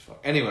crazy as fuck.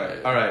 Anyway,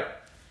 all right.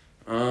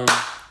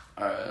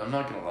 Alright, I'm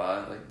not gonna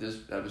lie, like, this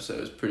episode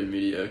is pretty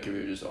mediocre, we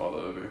were just all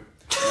over.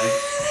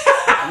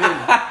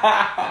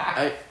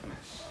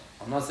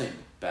 I'm not saying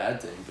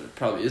bad thing, but it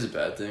probably is a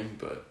bad thing,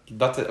 but...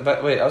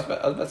 I was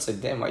about to say,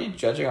 damn, why are you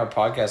judging our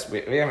podcast?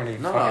 We haven't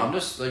even No, I'm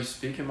just, like,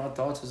 speaking my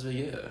thoughts as we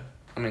get.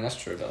 I mean, that's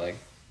true, but like...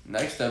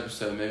 Next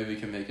episode, maybe we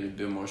can make it a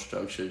bit more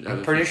structured.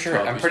 I'm pretty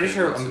sure,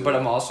 but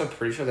I'm also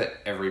pretty sure that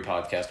every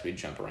podcast we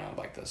jump around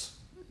like this.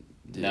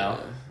 Yeah.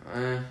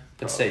 No?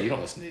 But say you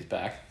don't listen to these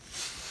back.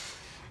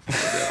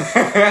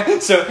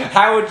 So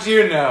how would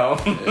you know?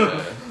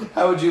 Yeah.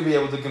 How would you be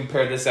able to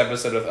compare this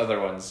episode with other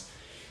ones?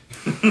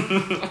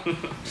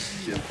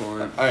 Good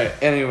point. Alright,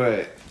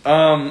 anyway.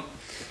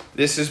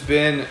 This has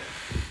been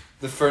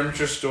The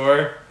Furniture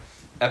Store,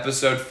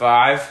 episode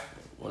 5.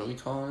 What are we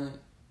calling it?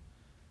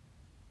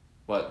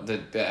 What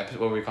what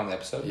were we calling the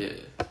episode? Yeah.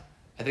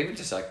 I think we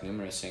just like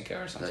Numero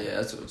Cinco or something. Yeah,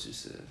 that's what you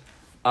said.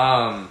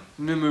 Numero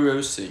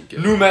Numero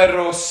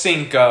Cinco.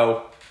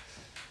 Cinco.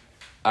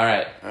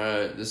 Alright.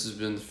 Alright, this has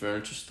been The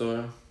Furniture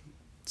Store.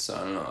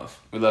 Signing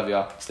off. We love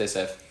y'all. Stay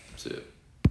safe. See ya.